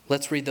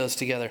 Let's read those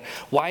together.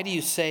 Why do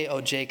you say, O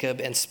Jacob,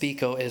 and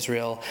speak, O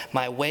Israel,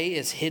 my way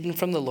is hidden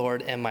from the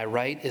Lord, and my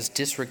right is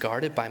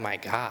disregarded by my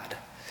God?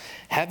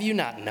 Have you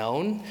not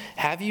known?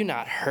 Have you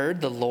not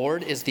heard? The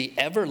Lord is the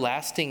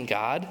everlasting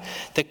God,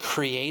 the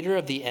creator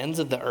of the ends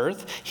of the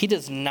earth. He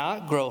does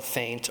not grow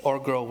faint or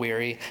grow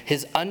weary.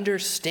 His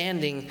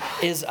understanding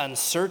is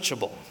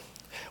unsearchable.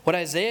 What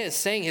Isaiah is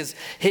saying is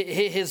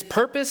his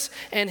purpose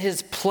and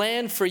his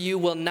plan for you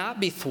will not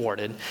be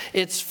thwarted.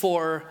 It's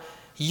for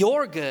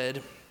your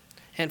good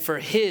and for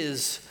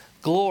his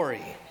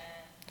glory.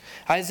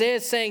 Isaiah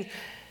is saying,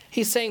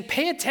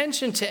 pay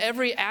attention to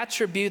every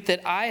attribute that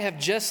I have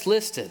just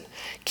listed.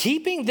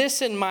 Keeping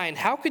this in mind,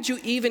 how could you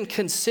even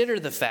consider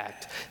the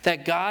fact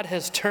that God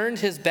has turned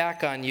his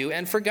back on you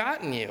and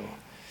forgotten you?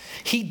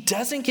 He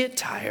doesn't get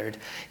tired.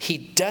 He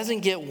doesn't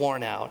get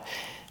worn out.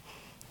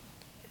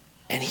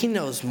 And he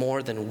knows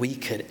more than we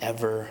could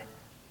ever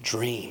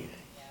dream.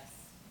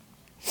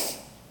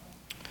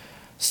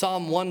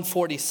 Psalm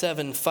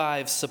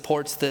 147:5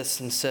 supports this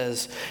and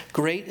says,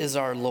 great is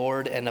our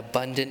Lord and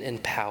abundant in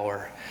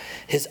power.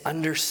 His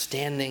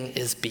understanding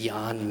is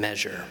beyond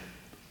measure.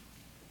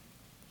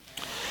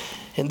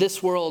 In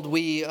this world,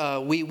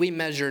 we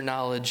measure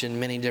knowledge in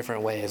many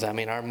different ways. I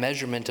mean, our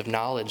measurement of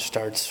knowledge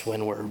starts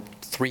when we're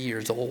 3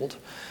 years old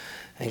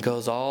and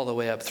goes all the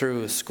way up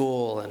through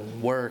school and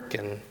work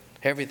and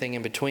everything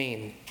in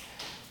between.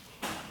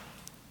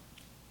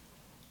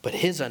 But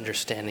His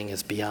understanding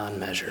is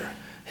beyond measure.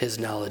 His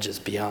knowledge is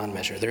beyond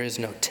measure. There is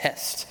no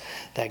test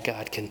that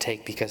God can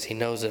take because He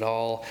knows it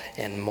all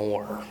and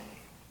more.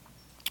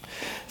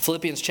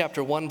 Philippians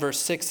chapter 1 verse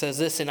 6 says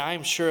this, "And I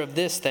am sure of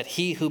this, that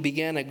He who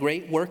began a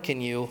great work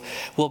in you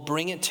will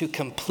bring it to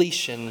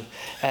completion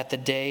at the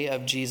day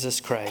of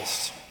Jesus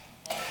Christ."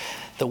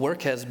 The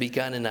work has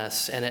begun in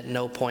us, and at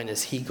no point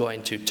is He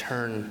going to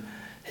turn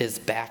His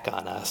back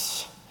on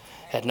us.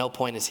 At no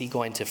point is He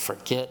going to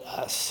forget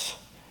us.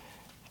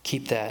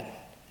 Keep that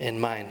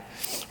in mind.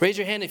 Raise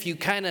your hand if you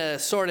kind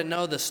of sort of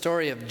know the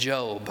story of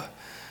Job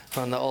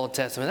from the Old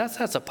Testament.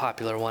 That's a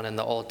popular one in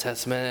the Old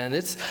Testament,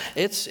 and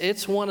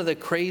it's one of the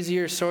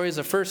crazier stories.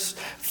 The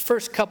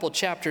first couple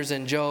chapters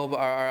in Job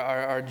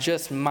are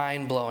just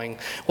mind-blowing.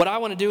 What I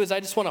want to do is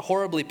I just want to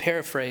horribly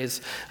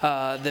paraphrase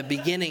the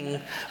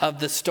beginning of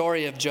the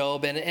story of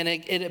Job, and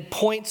it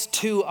points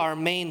to our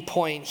main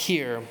point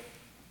here.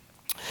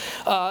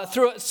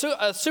 Through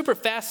a super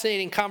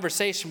fascinating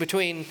conversation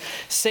between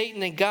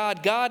Satan and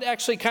God, God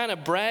actually kind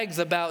of brags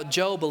about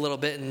Job a little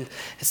bit, and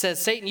it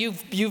says, "Satan,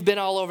 you've been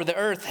all over the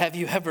earth. Have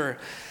you ever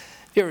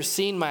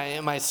seen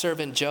my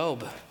servant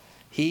Job?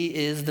 He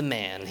is the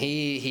man.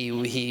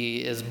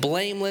 He is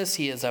blameless.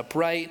 He is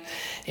upright,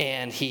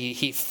 and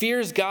he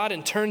fears God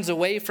and turns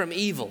away from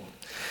evil."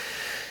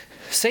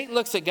 Satan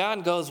looks at God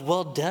and goes,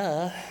 "Well,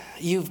 duh.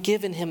 You've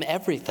given him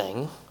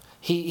everything.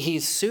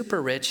 He's super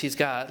rich. He's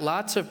got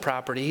lots of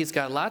property. He's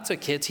got lots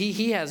of kids.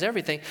 He has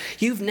everything.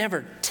 You've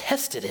never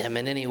tested him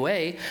in any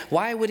way.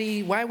 Why would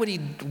he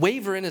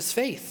waver in his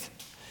faith?"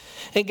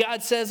 And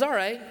God says, "All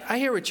right, I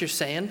hear what you're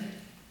saying.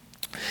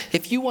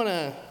 If you want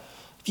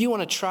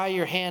to try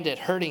your hand at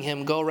hurting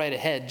him, go right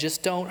ahead.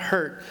 Just don't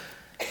hurt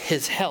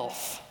his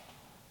health."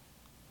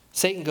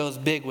 Satan goes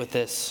big with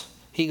this.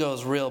 He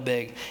goes real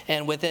big.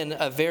 And within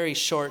a very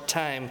short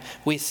time,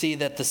 we see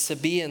that the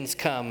Sabaeans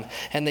come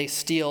and they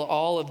steal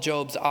all of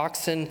Job's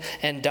oxen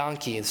and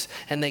donkeys.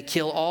 And they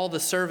kill all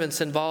the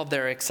servants involved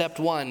there except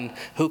one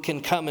who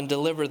can come and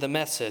deliver the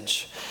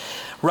message.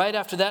 Right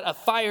after that, a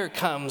fire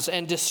comes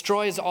and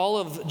destroys all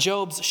of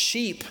Job's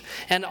sheep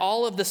and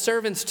all of the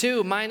servants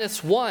too,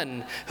 minus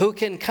one who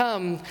can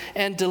come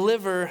and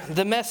deliver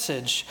the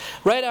message.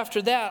 Right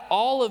after that,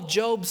 all of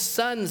Job's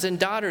sons and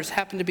daughters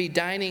happen to be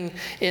dining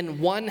in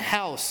one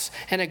house,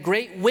 and a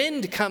great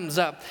wind comes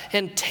up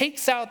and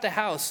takes out the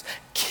house,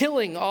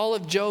 killing all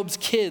of Job's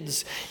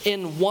kids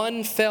in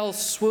one fell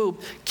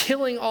swoop,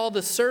 killing all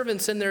the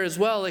servants in there as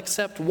well,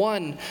 except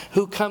one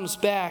who comes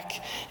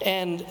back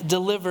and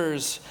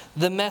delivers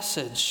the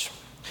message.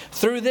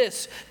 Through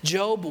this,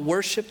 Job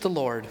worshiped the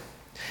Lord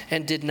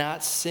and did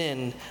not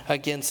sin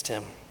against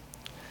him.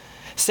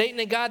 Satan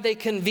and God, they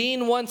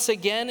convene once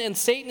again, and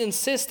Satan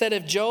insists that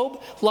if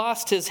Job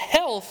lost his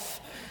health,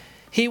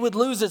 he would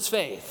lose his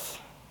faith.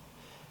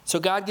 So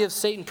God gives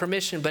Satan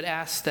permission, but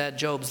asks that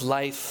Job's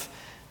life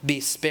be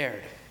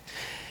spared.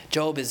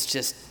 Job is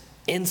just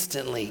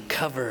instantly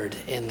covered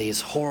in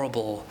these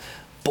horrible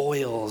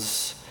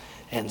boils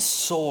and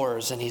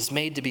sores, and he's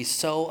made to be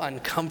so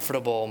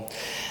uncomfortable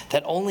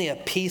that only a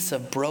piece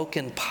of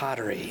broken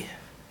pottery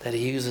that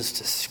he uses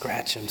to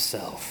scratch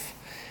himself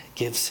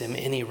gives him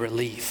any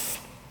relief.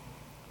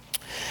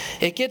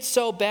 It gets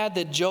so bad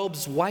that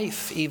Job's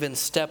wife even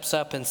steps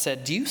up and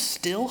said, "Do you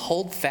still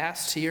hold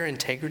fast to your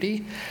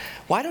integrity?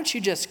 Why don't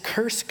you just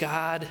curse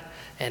God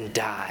and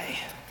die?"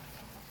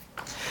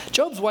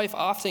 Job's wife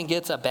often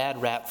gets a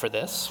bad rap for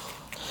this.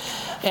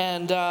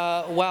 And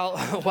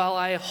while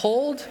I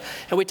hold,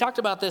 and we talked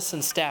about this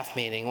in staff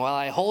meeting, while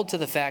I hold to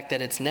the fact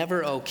that it's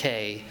never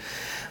okay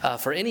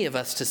for any of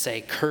us to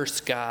say,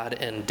 "Curse God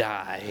and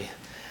die,"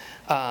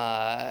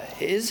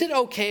 is it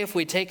okay if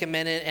we take a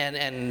minute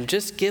and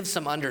just give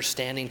some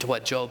understanding to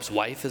what Job's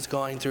wife is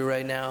going through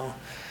right now?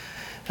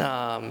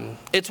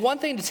 It's one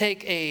thing to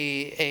take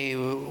a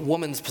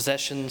woman's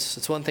possessions.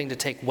 It's one thing to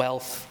take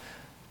wealth,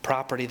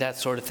 property, that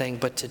sort of thing.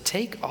 But to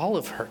take all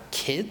of her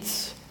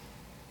kids,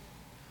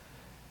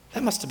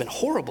 that must have been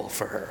horrible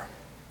for her.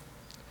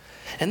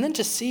 And then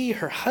to see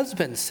her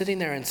husband sitting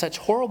there in such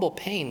horrible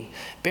pain,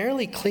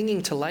 barely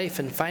clinging to life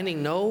and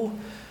finding no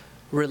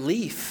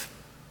relief.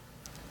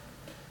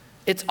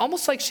 It's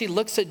almost like she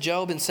looks at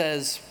Job and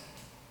says,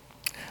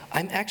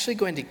 "I'm actually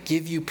going to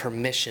give you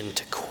permission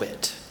to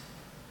quit.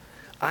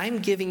 I'm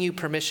giving you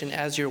permission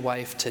as your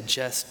wife to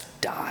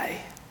just die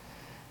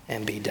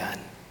and be done."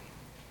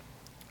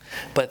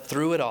 But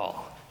through it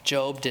all,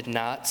 Job did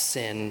not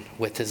sin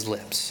with his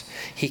lips.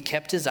 He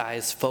kept his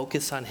eyes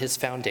focused on his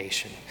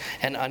foundation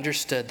and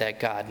understood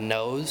that God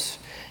knows,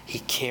 He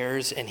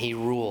cares, and He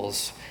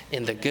rules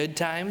in the good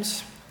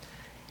times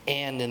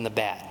and in the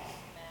bad.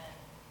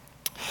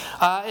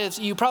 As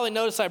you probably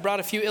noticed, I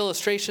brought a few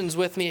illustrations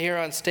with me here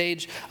on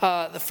stage.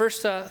 The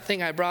first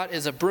thing I brought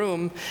is a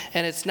broom,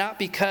 and it's not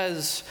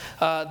because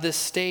this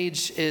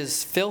stage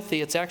is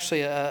filthy. It's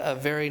actually a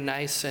very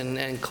nice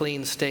and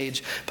clean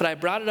stage. But I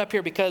brought it up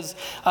here because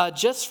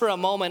just for a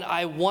moment,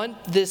 I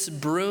want this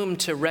broom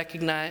to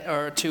recognize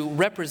or to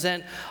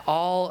represent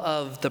all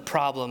of the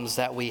problems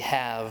that we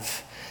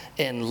have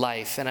in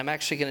life. And I'm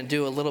actually going to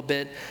do a little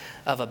bit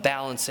of a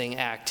balancing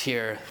act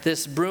here.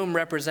 This broom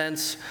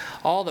represents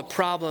all the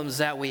problems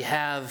that we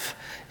have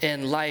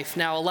in life.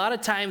 Now, a lot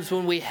of times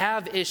when we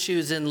have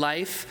issues in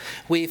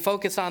life, we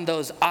focus on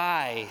those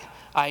I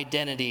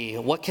identity.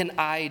 What can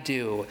I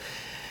do?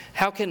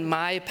 How can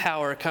my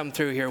power come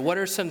through here? What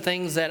are some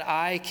things that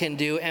I can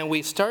do? And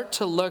we start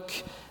to look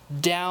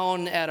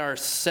down at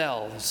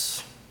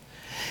ourselves.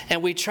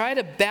 And we try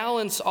to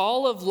balance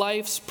all of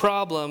life's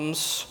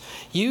problems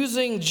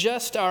using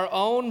just our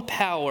own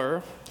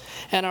power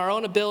and our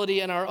own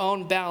ability and our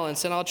own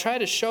balance. And I'll try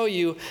to show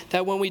you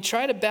that when we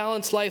try to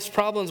balance life's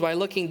problems by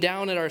looking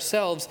down at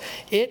ourselves,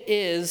 it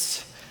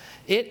is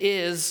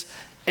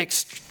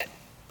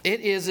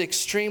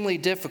extremely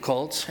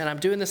difficult. And I'm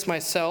doing this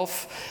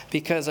myself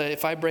because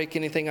if I break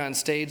anything on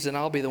stage, then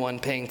I'll be the one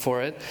paying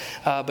for it.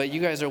 But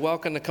you guys are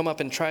welcome to come up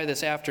and try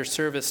this after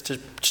service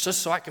just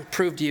so I can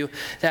prove to you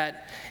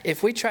that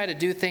if we try to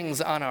do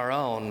things on our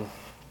own,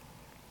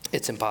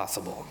 it's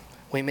impossible.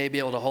 We may be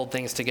able to hold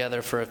things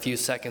together for a few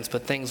seconds,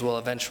 but things will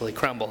eventually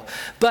crumble.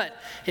 But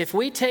if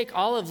we take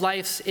all of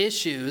life's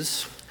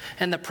issues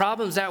and the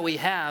problems that we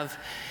have,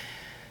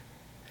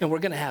 and we're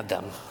going to have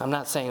them. I'm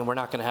not saying we're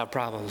not going to have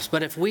problems.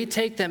 But if we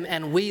take them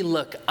and we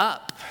look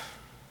up,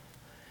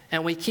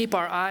 and we keep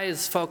our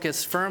eyes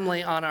focused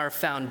firmly on our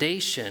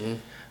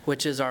foundation,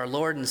 which is our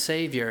Lord and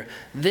Savior,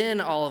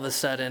 then all of a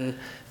sudden,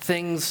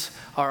 things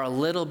are a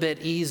little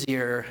bit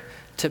easier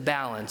to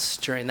balance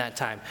during that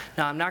time.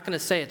 Now, I'm not going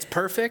to say it's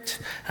perfect.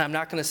 I'm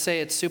not going to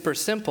say it's super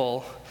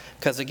simple,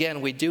 because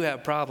again, we do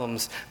have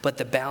problems, but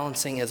the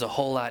balancing is a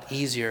whole lot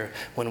easier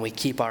when we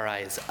keep our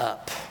eyes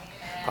up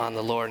on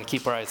the Lord and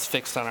keep our eyes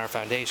fixed on our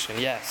foundation.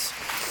 Yes.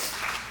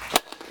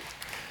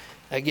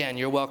 Again,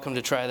 you're welcome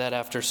to try that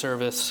after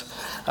service.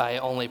 I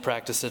only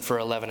practiced it for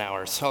 11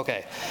 hours.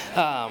 Okay.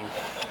 So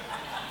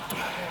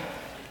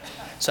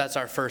that's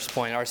our first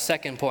point. Our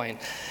second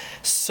point,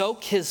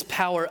 soak his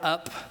power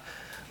up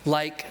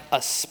like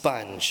a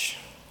sponge.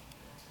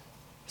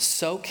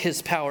 Soak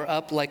his power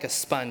up like a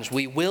sponge.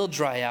 We will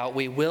dry out,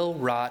 we will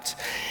rot,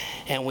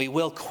 and we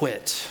will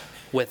quit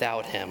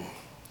without him.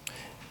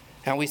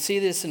 And we see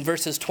this in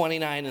verses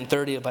 29 and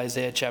 30 of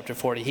Isaiah chapter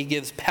 40. He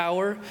gives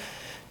power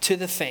to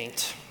the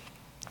faint,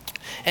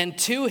 and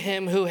to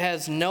him who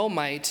has no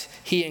might,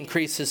 he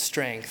increases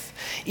strength.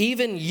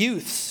 Even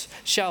youths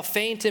shall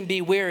faint and be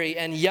weary,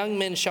 and young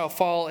men shall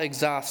fall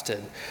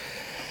exhausted.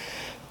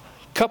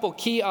 Couple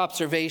key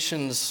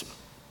observations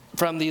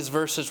from these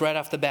verses right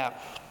off the bat.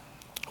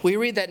 We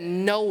read that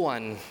no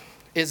one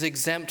is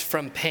exempt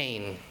from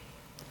pain.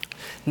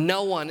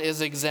 No one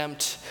is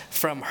exempt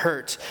from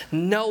hurt.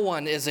 No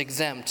one is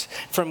exempt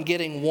from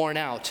getting worn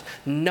out.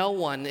 No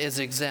one is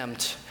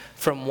exempt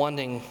from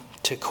wanting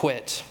to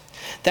quit.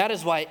 That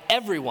is why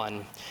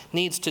everyone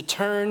needs to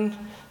turn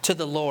to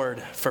the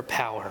Lord for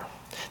power.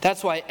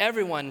 That's why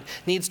everyone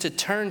needs to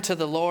turn to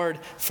the Lord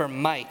for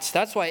might.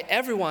 That's why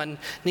everyone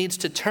needs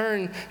to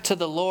turn to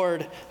the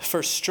Lord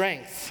for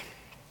strength.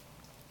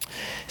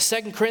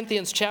 2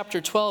 Corinthians chapter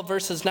 12,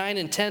 verses 9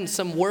 and 10,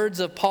 some words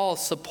of Paul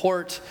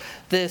support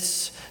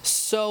this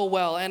so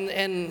well.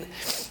 And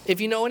if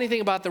you know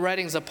anything about the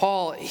writings of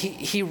Paul,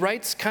 he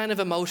writes kind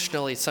of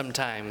emotionally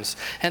sometimes.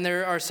 And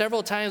there are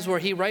several times where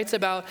he writes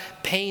about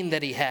pain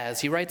that he has.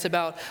 He writes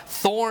about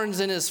thorns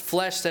in his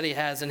flesh that he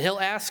has. And he'll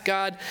ask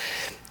God,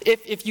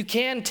 if you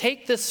can,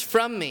 take this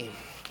from me.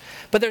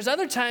 But there's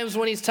other times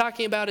when he's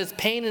talking about his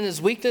pain and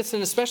his weakness,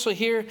 and especially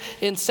here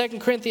in 2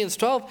 Corinthians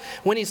 12,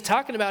 when he's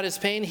talking about his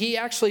pain, he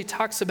actually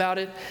talks about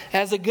it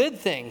as a good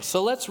thing.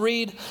 So let's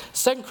read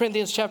 2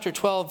 Corinthians chapter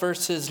 12,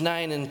 verses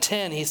 9 and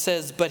 10. He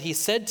says, "But he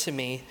said to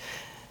me,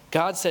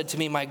 God said to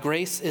me, my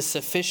grace is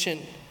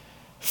sufficient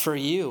for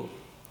you,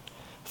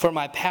 for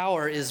my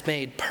power is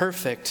made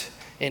perfect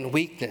in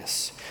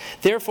weakness.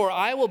 Therefore,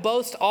 I will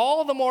boast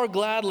all the more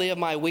gladly of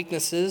my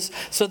weaknesses,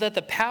 so that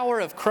the power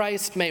of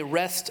Christ may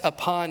rest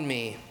upon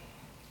me.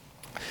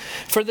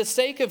 For the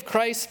sake of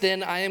Christ,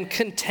 then, I am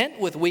content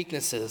with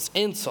weaknesses,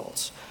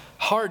 insults,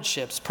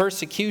 hardships,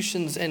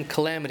 persecutions, and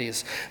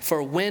calamities.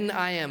 For when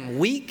I am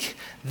weak,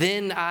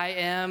 then I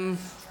am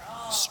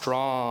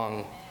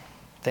strong."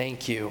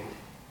 Thank you.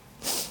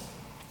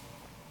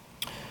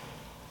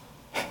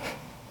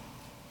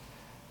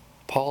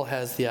 Paul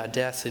has the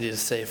audacity to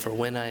say, for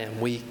when I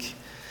am weak,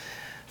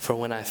 for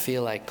when I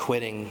feel like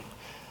quitting,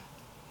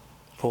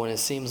 for when it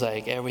seems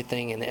like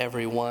everything and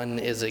everyone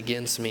is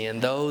against me,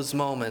 in those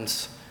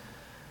moments,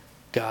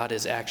 God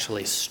is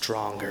actually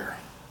stronger.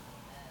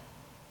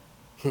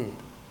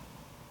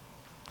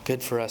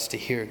 Good for us to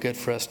hear, good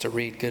for us to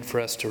read, good for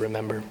us to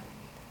remember.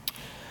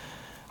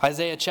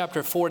 Isaiah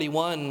chapter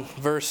 41,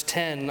 verse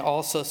 10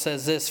 also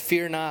says this,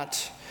 "Fear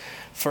not,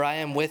 for I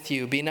am with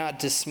you. Be not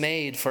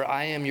dismayed, for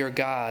I am your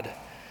God.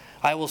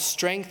 I will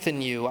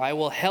strengthen you. I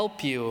will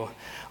help you.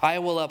 I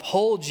will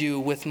uphold you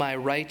with my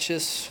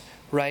righteous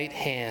right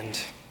hand.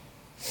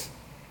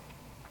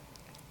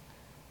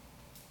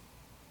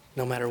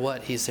 No matter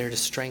what, he's there to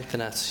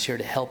strengthen us. He's here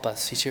to help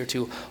us. He's here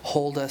to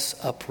hold us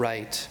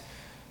upright.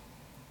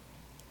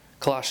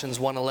 Colossians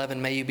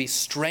 1:11, may you be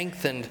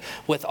strengthened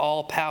with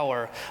all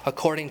power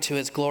according to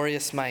his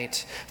glorious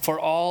might, for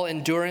all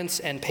endurance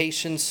and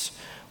patience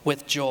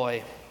with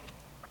joy.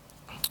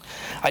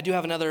 I do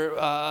have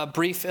another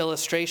brief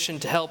illustration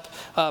to help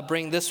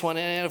bring this one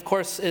in. And of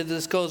course,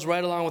 this goes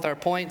right along with our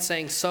point,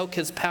 saying soak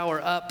his power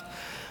up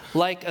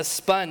like a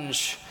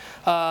sponge.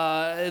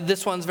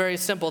 This one's very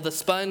simple. The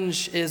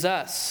sponge is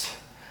us,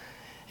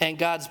 and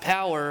God's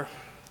power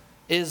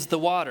is the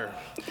water.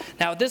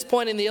 Now, at this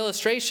point in the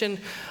illustration,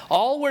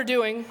 all we're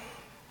doing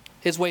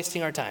is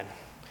wasting our time,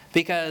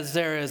 because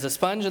there is a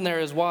sponge and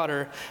there is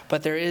water,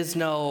 but there is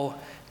no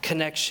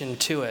connection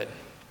to it.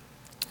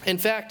 In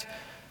fact,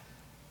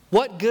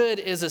 what good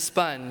is a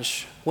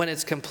sponge when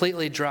it's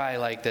completely dry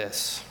like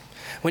this?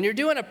 When you're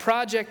doing a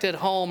project at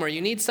home or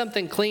you need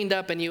something cleaned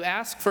up and you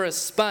ask for a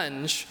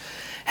sponge,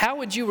 how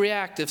would you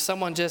react if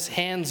someone just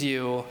hands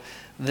you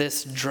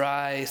this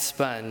dry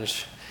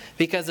sponge?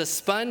 Because a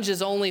sponge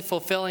is only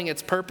fulfilling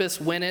its purpose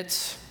when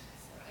it's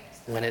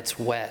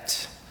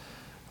wet.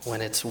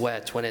 When it's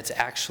wet, when it's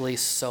actually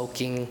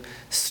soaking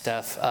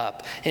stuff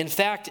up. In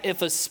fact,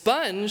 if a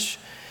sponge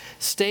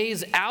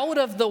stays out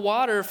of the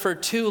water for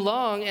too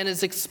long and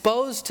is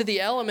exposed to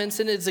the elements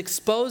and is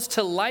exposed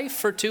to life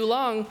for too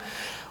long,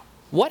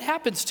 what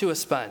happens to a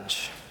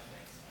sponge?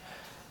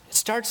 It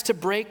starts to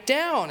break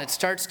down. It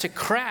starts to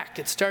crack.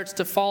 It starts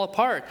to fall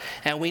apart.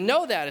 And we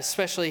know that,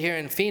 especially here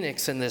in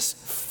Phoenix, in this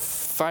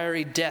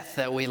fiery death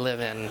that we live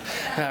in.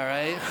 All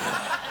right?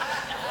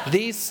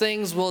 These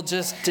things will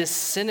just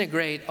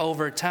disintegrate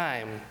over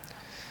time.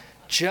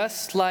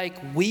 Just like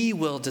we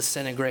will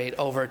disintegrate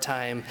over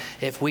time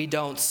if we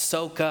don't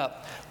soak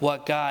up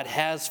what God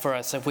has for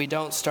us, if we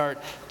don't start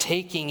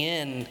taking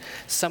in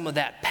some of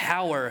that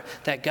power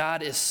that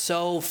God is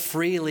so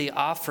freely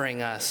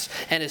offering us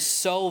and is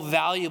so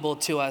valuable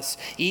to us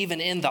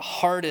even in the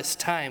hardest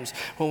times.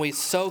 When we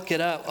soak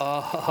it up,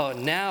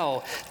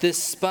 now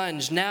this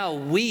sponge, now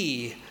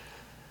we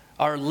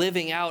are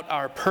living out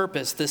our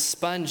purpose. This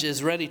sponge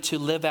is ready to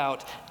live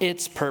out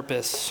its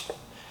purpose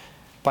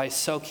by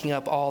soaking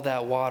up all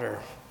that water.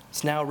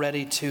 It's now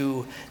ready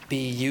to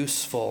be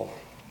useful.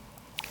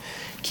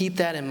 Keep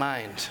that in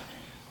mind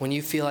when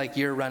you feel like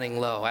you're running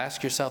low.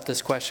 Ask yourself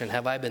this question: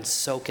 have I been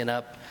soaking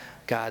up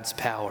God's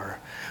power?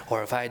 Or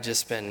have I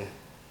just been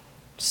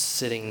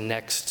sitting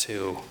next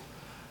to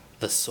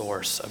the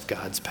source of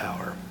God's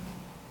power?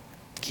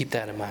 Keep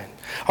that in mind.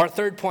 Our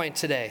third point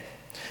today,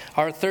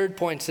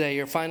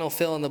 your final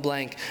fill in the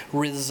blank: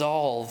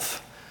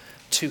 resolve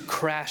to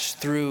crash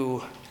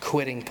through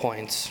quitting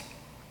points.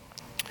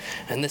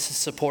 And this is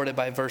supported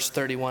by verse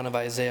 31 of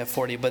Isaiah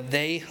 40. But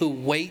they who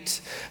wait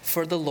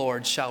for the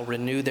Lord shall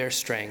renew their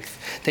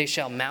strength. They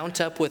shall mount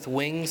up with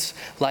wings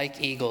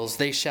like eagles.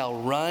 They shall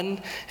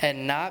run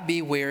and not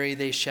be weary.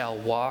 They shall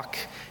walk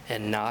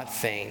and not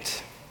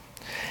faint.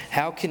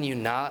 How can you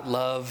not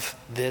love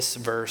this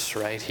verse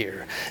right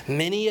here?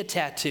 Many a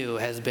tattoo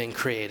has been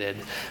created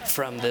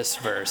from this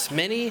verse.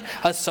 Many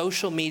a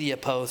social media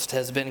post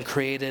has been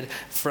created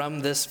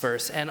from this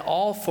verse, and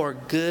all for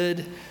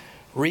good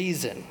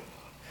reason.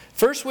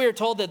 First, we are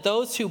told that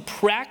those who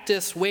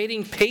practice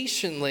waiting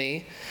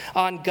patiently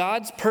on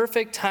God's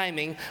perfect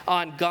timing,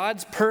 on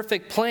God's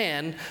perfect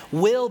plan,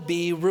 will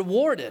be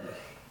rewarded.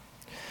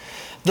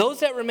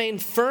 Those that remain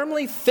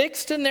firmly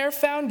fixed in their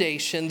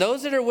foundation,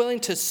 those that are willing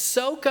to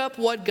soak up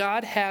what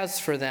God has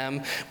for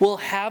them, will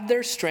have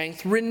their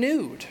strength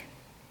renewed.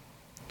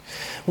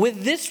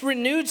 With this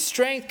renewed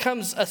strength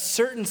comes a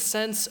certain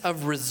sense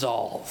of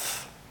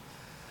resolve.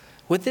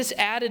 With this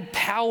added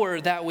power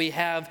that we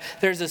have,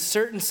 there's a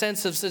certain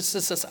sense of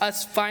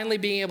us finally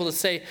being able to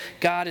say,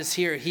 God is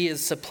here. He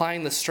is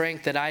supplying the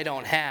strength that I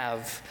don't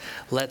have.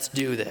 Let's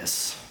do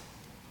this.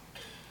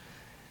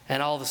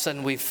 And all of a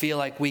sudden we feel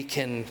like we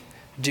can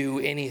do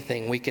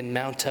anything. We can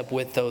mount up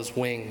with those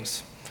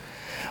wings.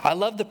 I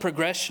love the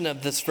progression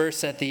of this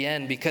verse at the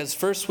end, because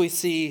first we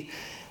see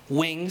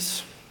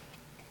wings,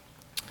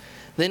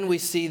 then we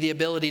see the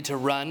ability to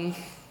run,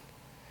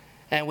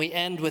 and we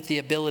end with the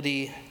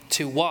ability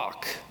to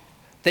walk.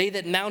 They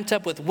that mount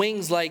up with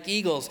wings like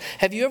eagles.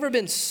 Have you ever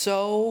been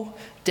so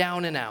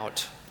down and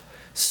out,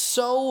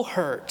 so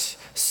hurt,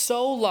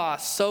 so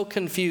lost, so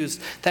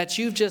confused that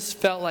you've just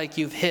felt like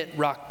you've hit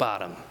rock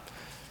bottom?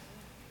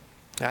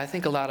 I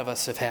think a lot of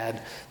us have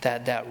had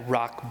that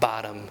rock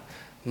bottom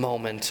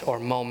moment or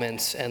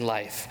moments in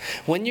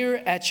life. When you're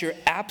at your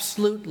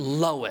absolute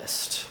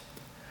lowest,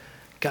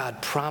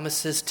 God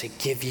promises to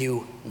give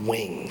you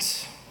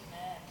wings.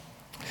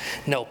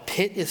 No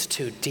pit is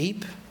too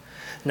deep,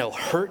 no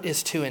hurt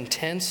is too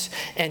intense,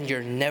 and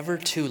you're never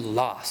too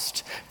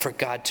lost for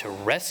God to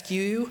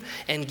rescue you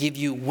and give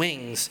you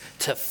wings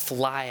to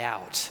fly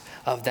out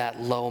of that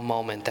low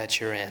moment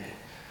that you're in.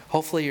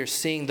 Hopefully you're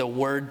seeing the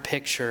word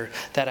picture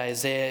that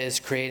Isaiah is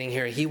creating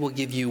here. He will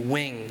give you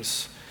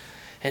wings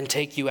and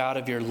take you out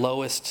of your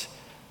lowest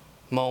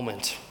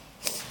moment.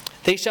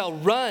 They shall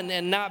run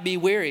and not be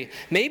weary.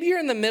 Maybe you're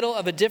in the middle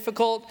of a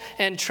difficult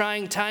and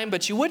trying time,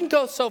 but you wouldn't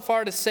go so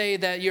far to say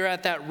that you're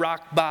at that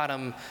rock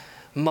bottom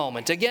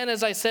moment. Again,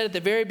 as I said at the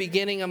very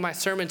beginning of my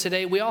sermon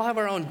today, we all have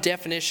our own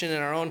definition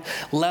and our own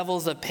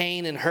levels of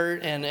pain and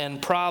hurt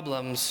and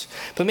problems.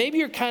 But maybe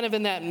you're kind of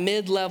in that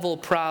mid-level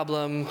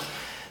problem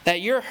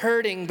that you're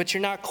hurting, but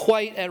you're not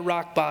quite at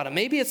rock bottom.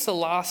 Maybe it's the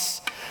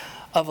loss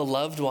of a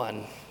loved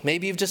one.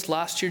 Maybe you've just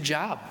lost your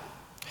job.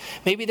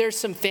 Maybe there's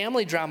some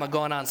family drama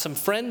going on, some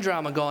friend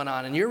drama going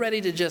on, and you're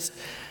ready to just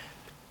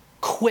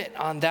quit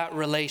on that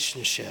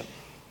relationship.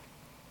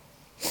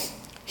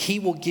 He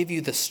will give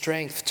you the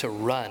strength to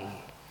run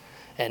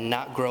and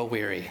not grow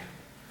weary.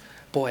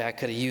 Boy, I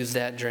could have used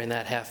that during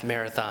that half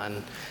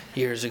marathon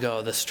years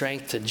ago, the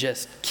strength to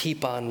just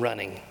keep on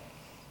running.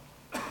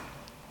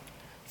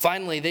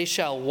 Finally, they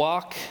shall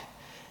walk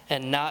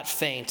and not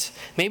faint.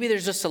 Maybe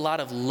there's just a lot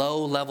of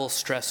low-level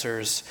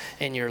stressors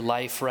in your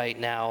life right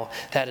now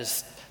that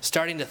is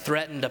starting to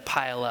threaten to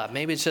pile up.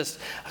 Maybe it's just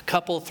a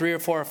couple, 3 or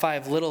 4 or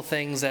 5 little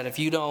things that if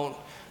you don't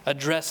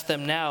address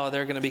them now,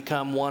 they're going to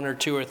become 1 or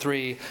 2 or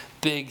 3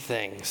 big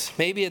things.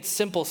 Maybe it's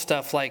simple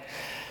stuff like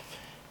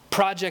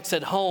projects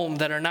at home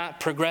that are not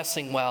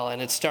progressing well,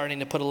 and it's starting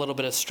to put a little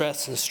bit of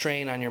stress and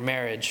strain on your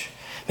marriage.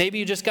 Maybe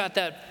you just got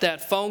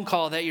that phone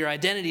call that your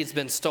identity's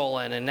been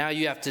stolen, and now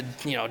you have to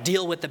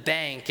deal with the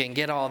bank and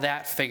get all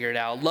that figured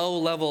out.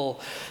 Low-level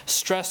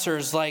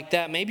stressors like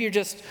that. Maybe you're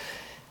just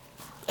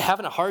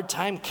having a hard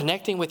time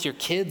connecting with your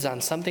kids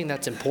on something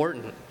that's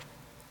important.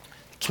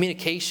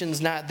 Communication's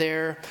not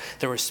there,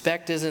 the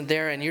respect isn't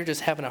there, and you're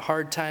just having a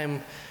hard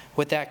time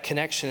with that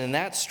connection, and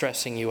that's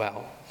stressing you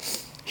out.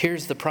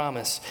 Here's the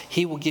promise.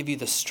 He will give you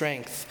the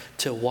strength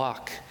to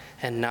walk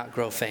and not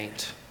grow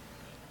faint.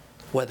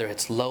 Whether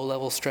it's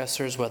low-level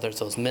stressors, whether it's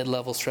those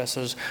mid-level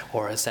stressors,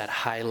 or it's that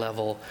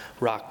high-level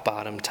rock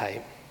bottom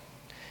type.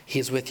 He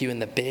is with you in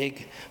the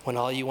big when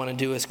all you want to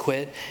do is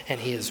quit, and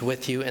he is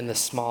with you in the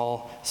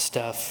small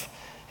stuff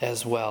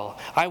as well.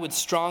 I would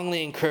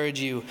strongly encourage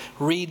you,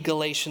 read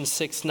Galatians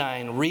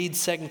 6:9, read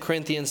 2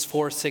 Corinthians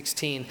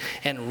 4:16,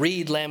 and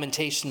read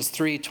Lamentations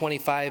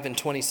 3:25 and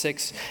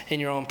 26 in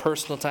your own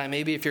personal time.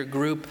 Maybe if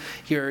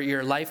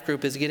your life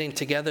group is getting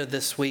together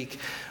this week,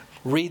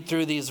 read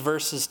through these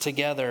verses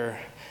together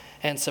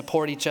and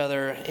support each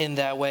other in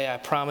that way. I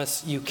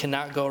promise you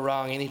cannot go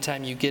wrong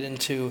anytime you get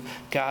into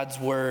God's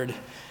word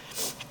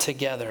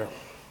together.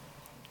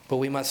 But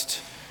we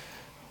must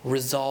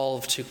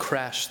resolve to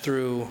crash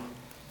through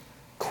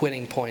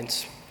quitting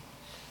points.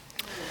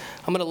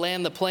 I'm going to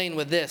land the plane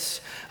with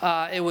this.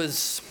 It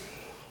was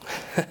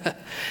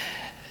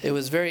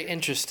very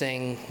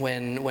interesting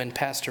when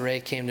Pastor Ray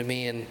came to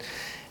me and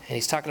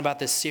he's talking about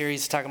this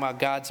series, talking about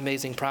God's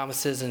amazing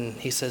promises, and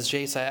he says,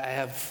 Jace, I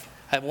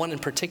have one in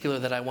particular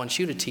that I want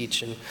you to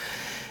teach,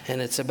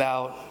 and it's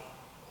about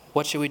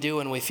what should we do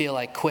when we feel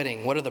like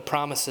quitting? What are the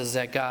promises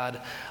that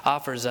God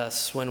offers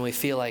us when we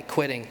feel like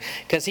quitting?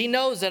 Because he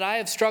knows that I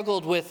have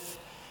struggled with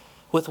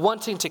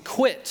wanting to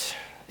quit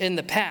in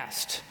the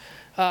past.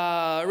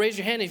 Raise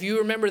your hand if you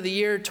remember the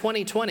year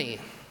 2020.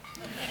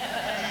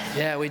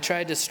 Yeah, we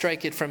tried to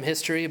strike it from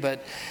history,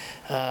 but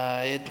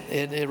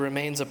it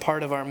remains a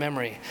part of our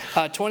memory.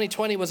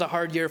 2020 was a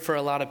hard year for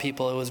a lot of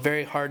people. It was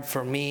very hard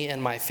for me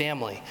and my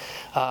family.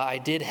 I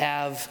did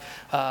have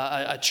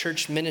a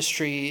church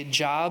ministry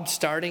job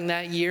starting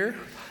that year,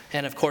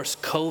 and of course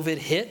COVID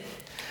hit.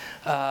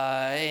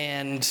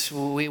 And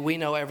we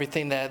know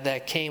everything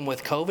that came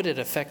with COVID. It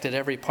affected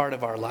every part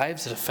of our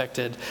lives. It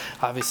affected,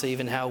 obviously,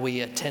 even how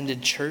we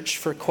attended church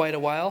for quite a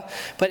while.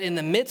 But in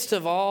the midst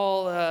of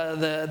all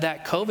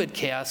that COVID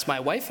chaos, my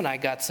wife and I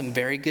got some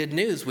very good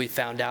news. We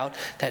found out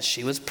that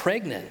she was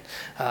pregnant.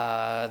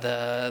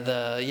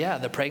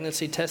 The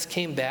pregnancy test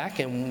came back,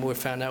 and we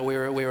found out we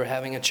were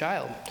having a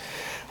child.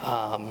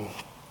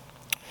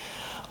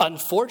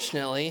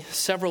 Unfortunately,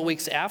 several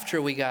weeks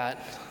after we got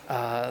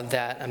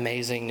that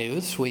amazing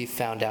news, we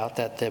found out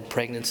that the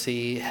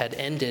pregnancy had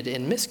ended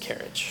in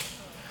miscarriage.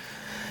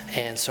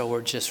 And so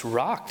we're just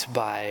rocked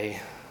by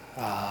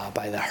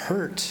the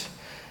hurt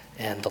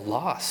and the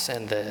loss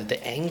and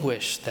the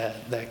anguish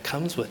that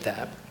comes with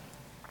that.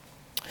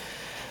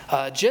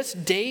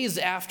 Just days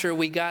after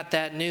we got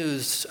that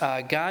news,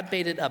 God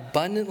made it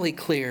abundantly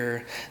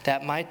clear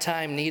that my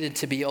time needed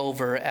to be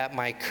over at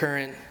my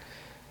current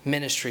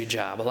ministry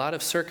job. A lot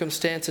of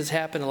circumstances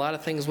happened, a lot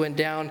of things went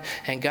down,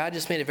 and God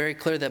just made it very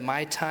clear that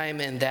my time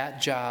in that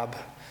job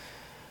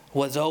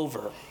was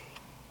over.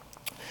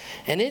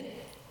 And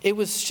it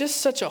was just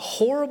such a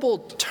horrible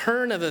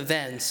turn of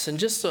events and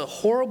just a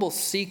horrible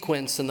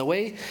sequence and the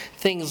way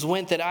things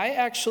went that I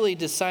actually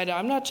decided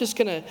I'm not just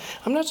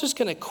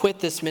gonna quit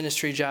this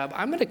ministry job.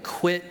 I'm gonna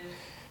quit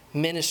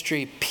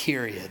ministry,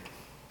 period.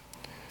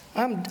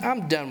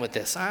 I'm done with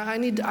this. I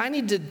need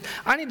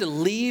to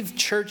leave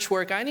church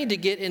work. I need to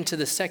get into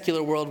the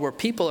secular world where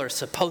people are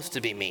supposed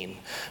to be mean,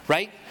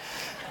 right?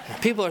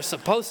 People are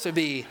supposed to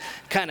be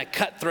kind of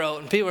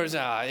cutthroat, and people are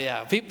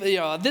yeah. People,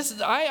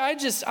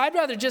 I'd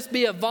rather just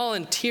be a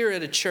volunteer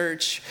at a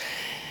church,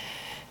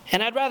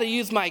 and I'd rather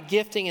use my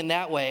gifting in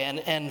that way.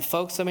 And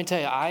folks, let me tell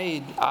you,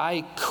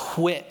 I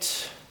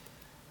quit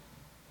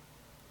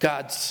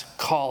God's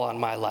call on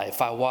my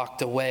life. I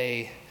walked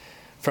away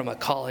from a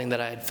calling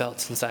that I had felt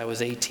since I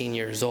was 18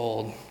 years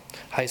old.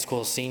 High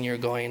school senior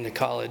going into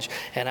college,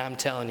 and I'm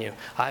telling you,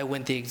 I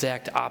went the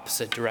exact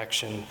opposite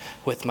direction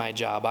with my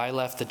job. I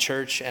left the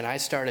church and I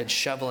started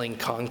shoveling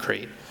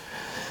concrete.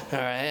 All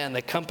right, and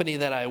the company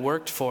that I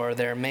worked for,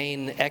 their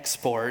main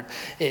export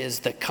is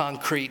the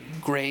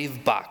concrete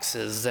grave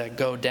boxes that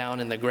go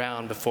down in the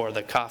ground before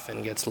the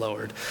coffin gets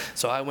lowered.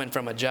 So I went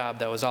from a job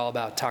that was all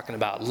about talking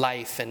about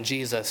life and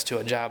Jesus to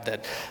a job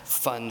that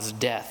funds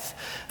death.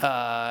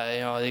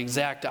 The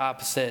exact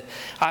opposite.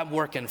 I'm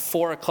working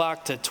 4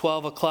 o'clock to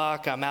 12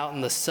 o'clock. I'm out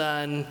in the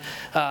sun.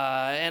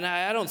 And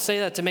I don't say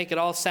that to make it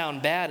all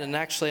sound bad. And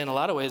actually, in a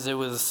lot of ways, it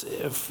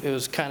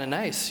was kind of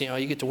nice.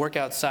 You get to work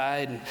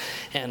outside,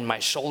 and my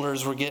shoulders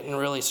were getting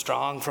really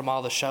strong from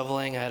all the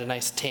shoveling. I had a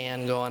nice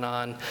tan going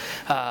on.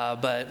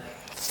 But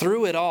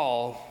through it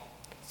all,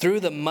 through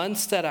the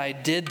months that I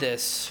did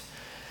this,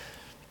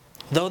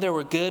 though there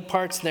were good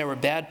parts and there were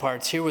bad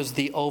parts, here was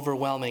the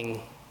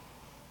overwhelming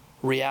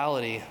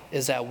reality,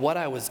 is that what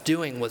I was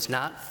doing was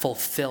not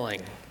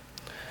fulfilling.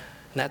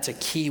 And that's a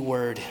key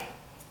word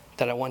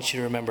that I want you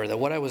to remember, that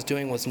what I was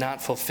doing was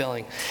not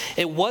fulfilling.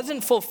 It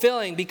wasn't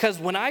fulfilling because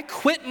when I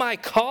quit my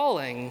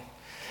calling,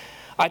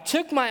 I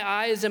took my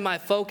eyes and my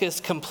focus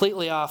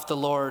completely off the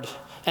Lord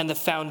and the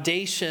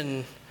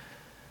foundation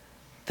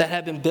that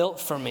had been built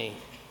for me.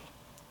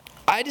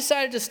 I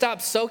decided to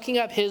stop soaking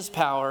up His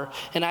power,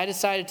 and I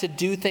decided to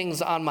do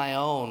things on my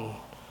own.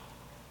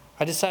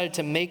 I decided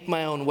to make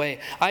my own way.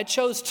 I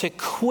chose to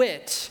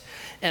quit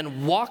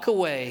and walk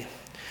away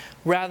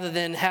rather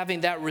than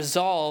having that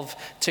resolve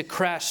to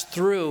crash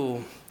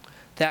through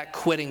that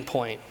quitting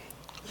point.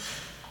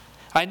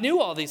 I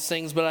knew all these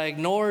things, but I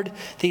ignored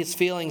these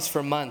feelings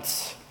for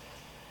months.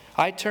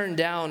 I turned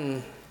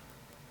down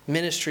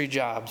ministry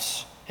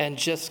jobs and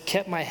just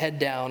kept my head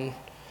down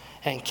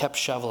and kept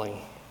shoveling.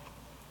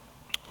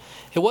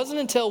 It wasn't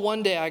until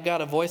one day I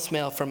got a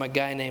voicemail from a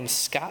guy named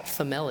Scott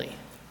Famelli.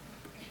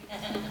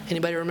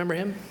 Anybody remember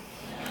him?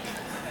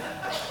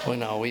 We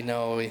know,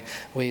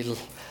 we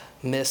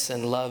miss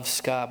and love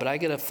Scott, but I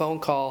get a phone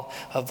call,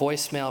 a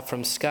voicemail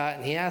from Scott,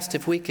 and he asked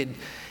if we could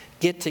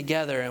get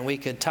together and we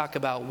could talk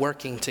about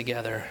working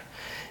together.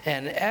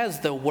 And as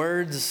the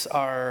words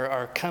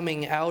are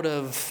coming out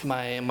of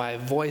my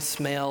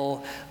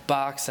voicemail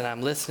box and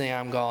I'm listening,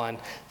 I'm going,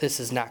 this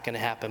is not going to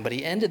happen. But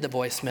he ended the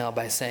voicemail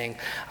by saying,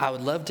 I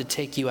would love to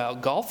take you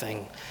out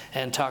golfing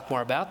and talk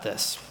more about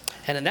this.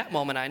 And in that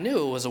moment, I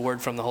knew it was a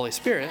word from the Holy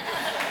Spirit.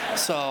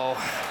 So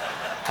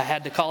I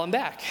had to call him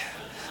back.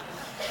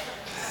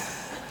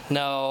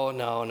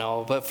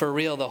 No. But for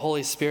real, the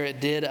Holy Spirit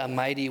did a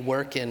mighty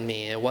work in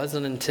me. It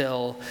wasn't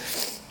until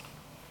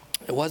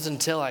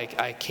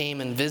I came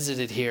and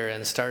visited here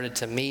and started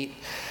to meet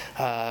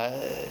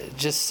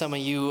just some of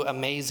you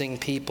amazing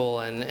people,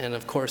 and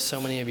of course so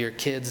many of your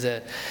kids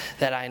that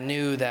I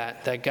knew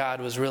that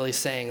God was really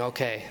saying,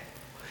 okay,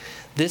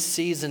 this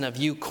season of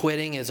you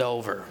quitting is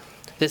over.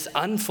 This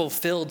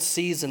unfulfilled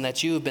season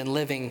that you have been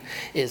living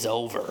is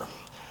over.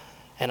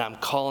 And I'm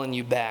calling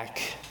you back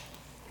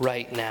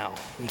right now.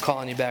 I'm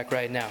calling you back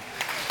right now.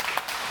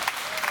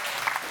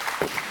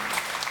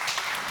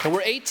 And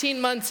we're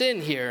 18 months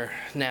in here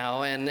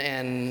now,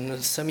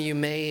 and some of you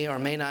may or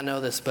may not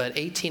know this, but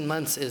 18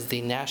 months is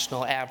the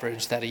national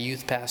average that a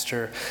youth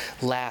pastor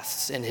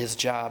lasts in his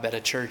job at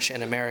a church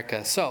in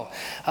America. So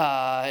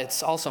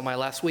it's also my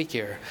last week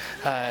here.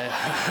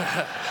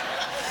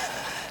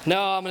 No,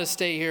 I'm going to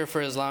stay here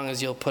for as long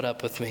as you'll put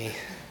up with me.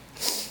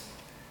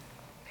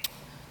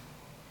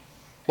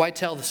 Why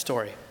tell the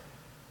story?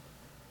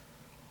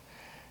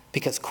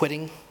 Because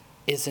quitting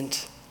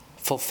isn't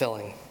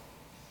fulfilling.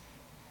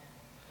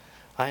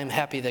 I am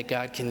happy that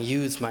God can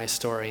use my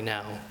story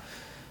now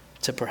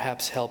to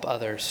perhaps help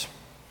others.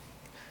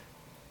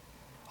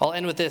 I'll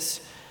end with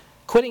this.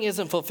 Quitting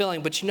isn't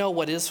fulfilling, but you know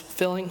what is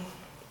fulfilling?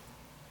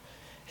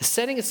 Is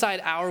setting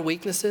aside our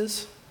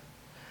weaknesses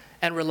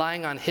and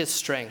relying on His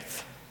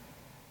strength.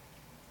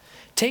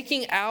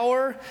 Taking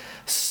our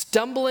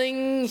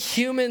stumbling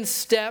human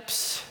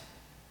steps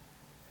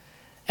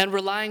and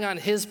relying on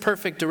His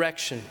perfect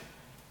direction.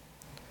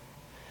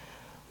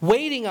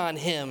 Waiting on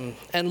Him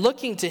and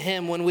looking to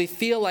Him when we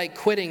feel like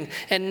quitting,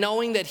 and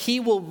knowing that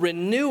He will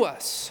renew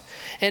us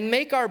and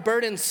make our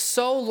burdens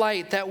so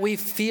light that we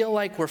feel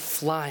like we're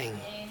flying.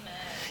 Amen.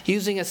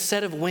 Using a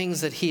set of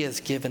wings that He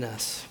has given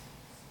us.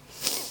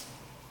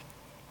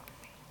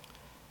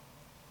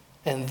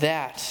 And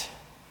that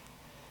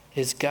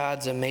is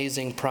God's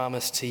amazing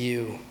promise to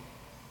you,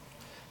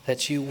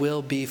 that you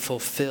will be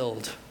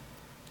fulfilled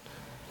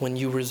when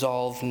you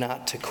resolve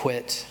not to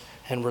quit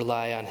and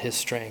rely on His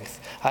strength.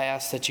 I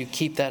ask that you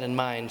keep that in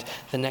mind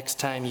the next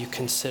time you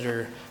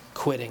consider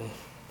quitting.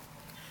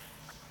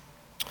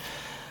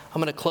 I'm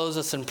going to close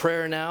us in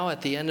prayer now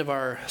at the end of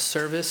our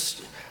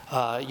service.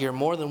 You're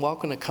more than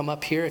welcome to come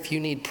up here. If you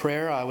need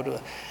prayer, I would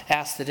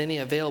ask that any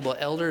available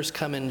elders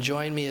come and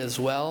join me as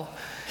well.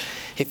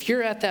 If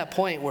you're at that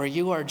point where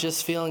you are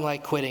just feeling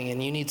like quitting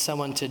and you need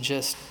someone to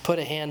just put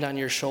a hand on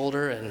your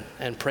shoulder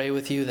and pray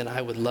with you, then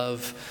I would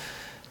love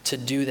to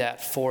do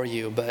that for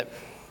you. But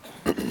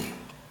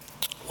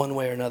one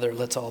way or another,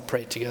 let's all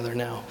pray together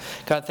now.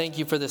 God, thank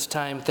you for this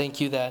time. Thank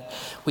you that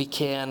we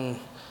can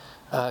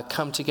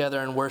come together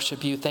and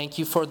worship you. Thank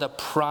you for the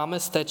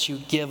promise that you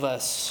give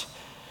us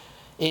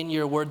in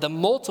your word, the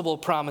multiple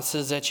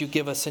promises that you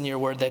give us in your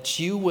word, that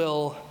you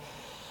will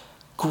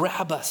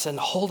grab us and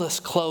hold us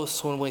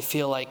close when we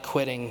feel like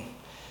quitting.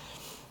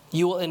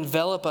 You will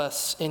envelop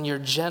us in your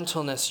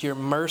gentleness, your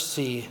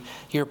mercy,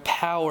 your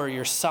power,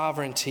 your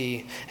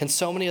sovereignty, and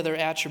so many other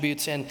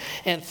attributes. And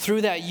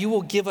through that, you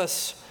will give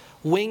us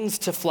wings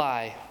to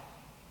fly.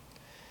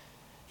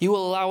 You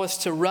will allow us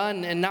to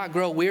run and not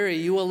grow weary.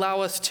 You will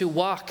allow us to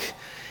walk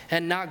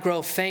and not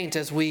grow faint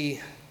as we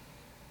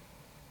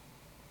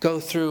go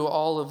through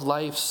all of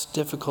life's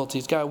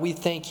difficulties. God, we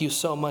thank you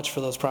so much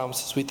for those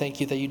promises. We thank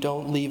you that you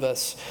don't leave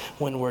us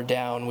when we're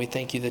down. We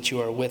thank you that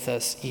you are with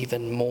us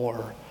even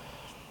more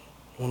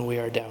when we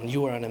are down.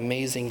 You are an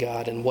amazing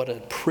God, and what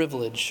a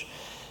privilege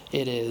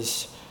it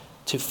is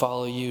to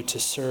follow you, to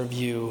serve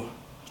you,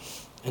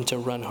 and to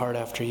run hard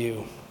after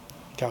you.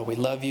 God, we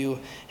love you,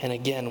 and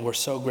again, we're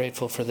so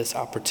grateful for this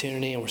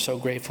opportunity, and we're so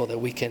grateful that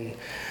we can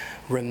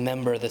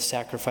remember the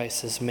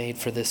sacrifices made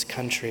for this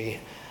country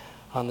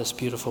on this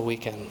beautiful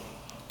weekend.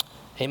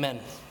 Amen.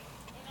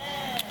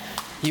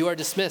 You are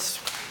dismissed.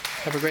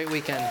 Have a great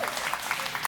weekend.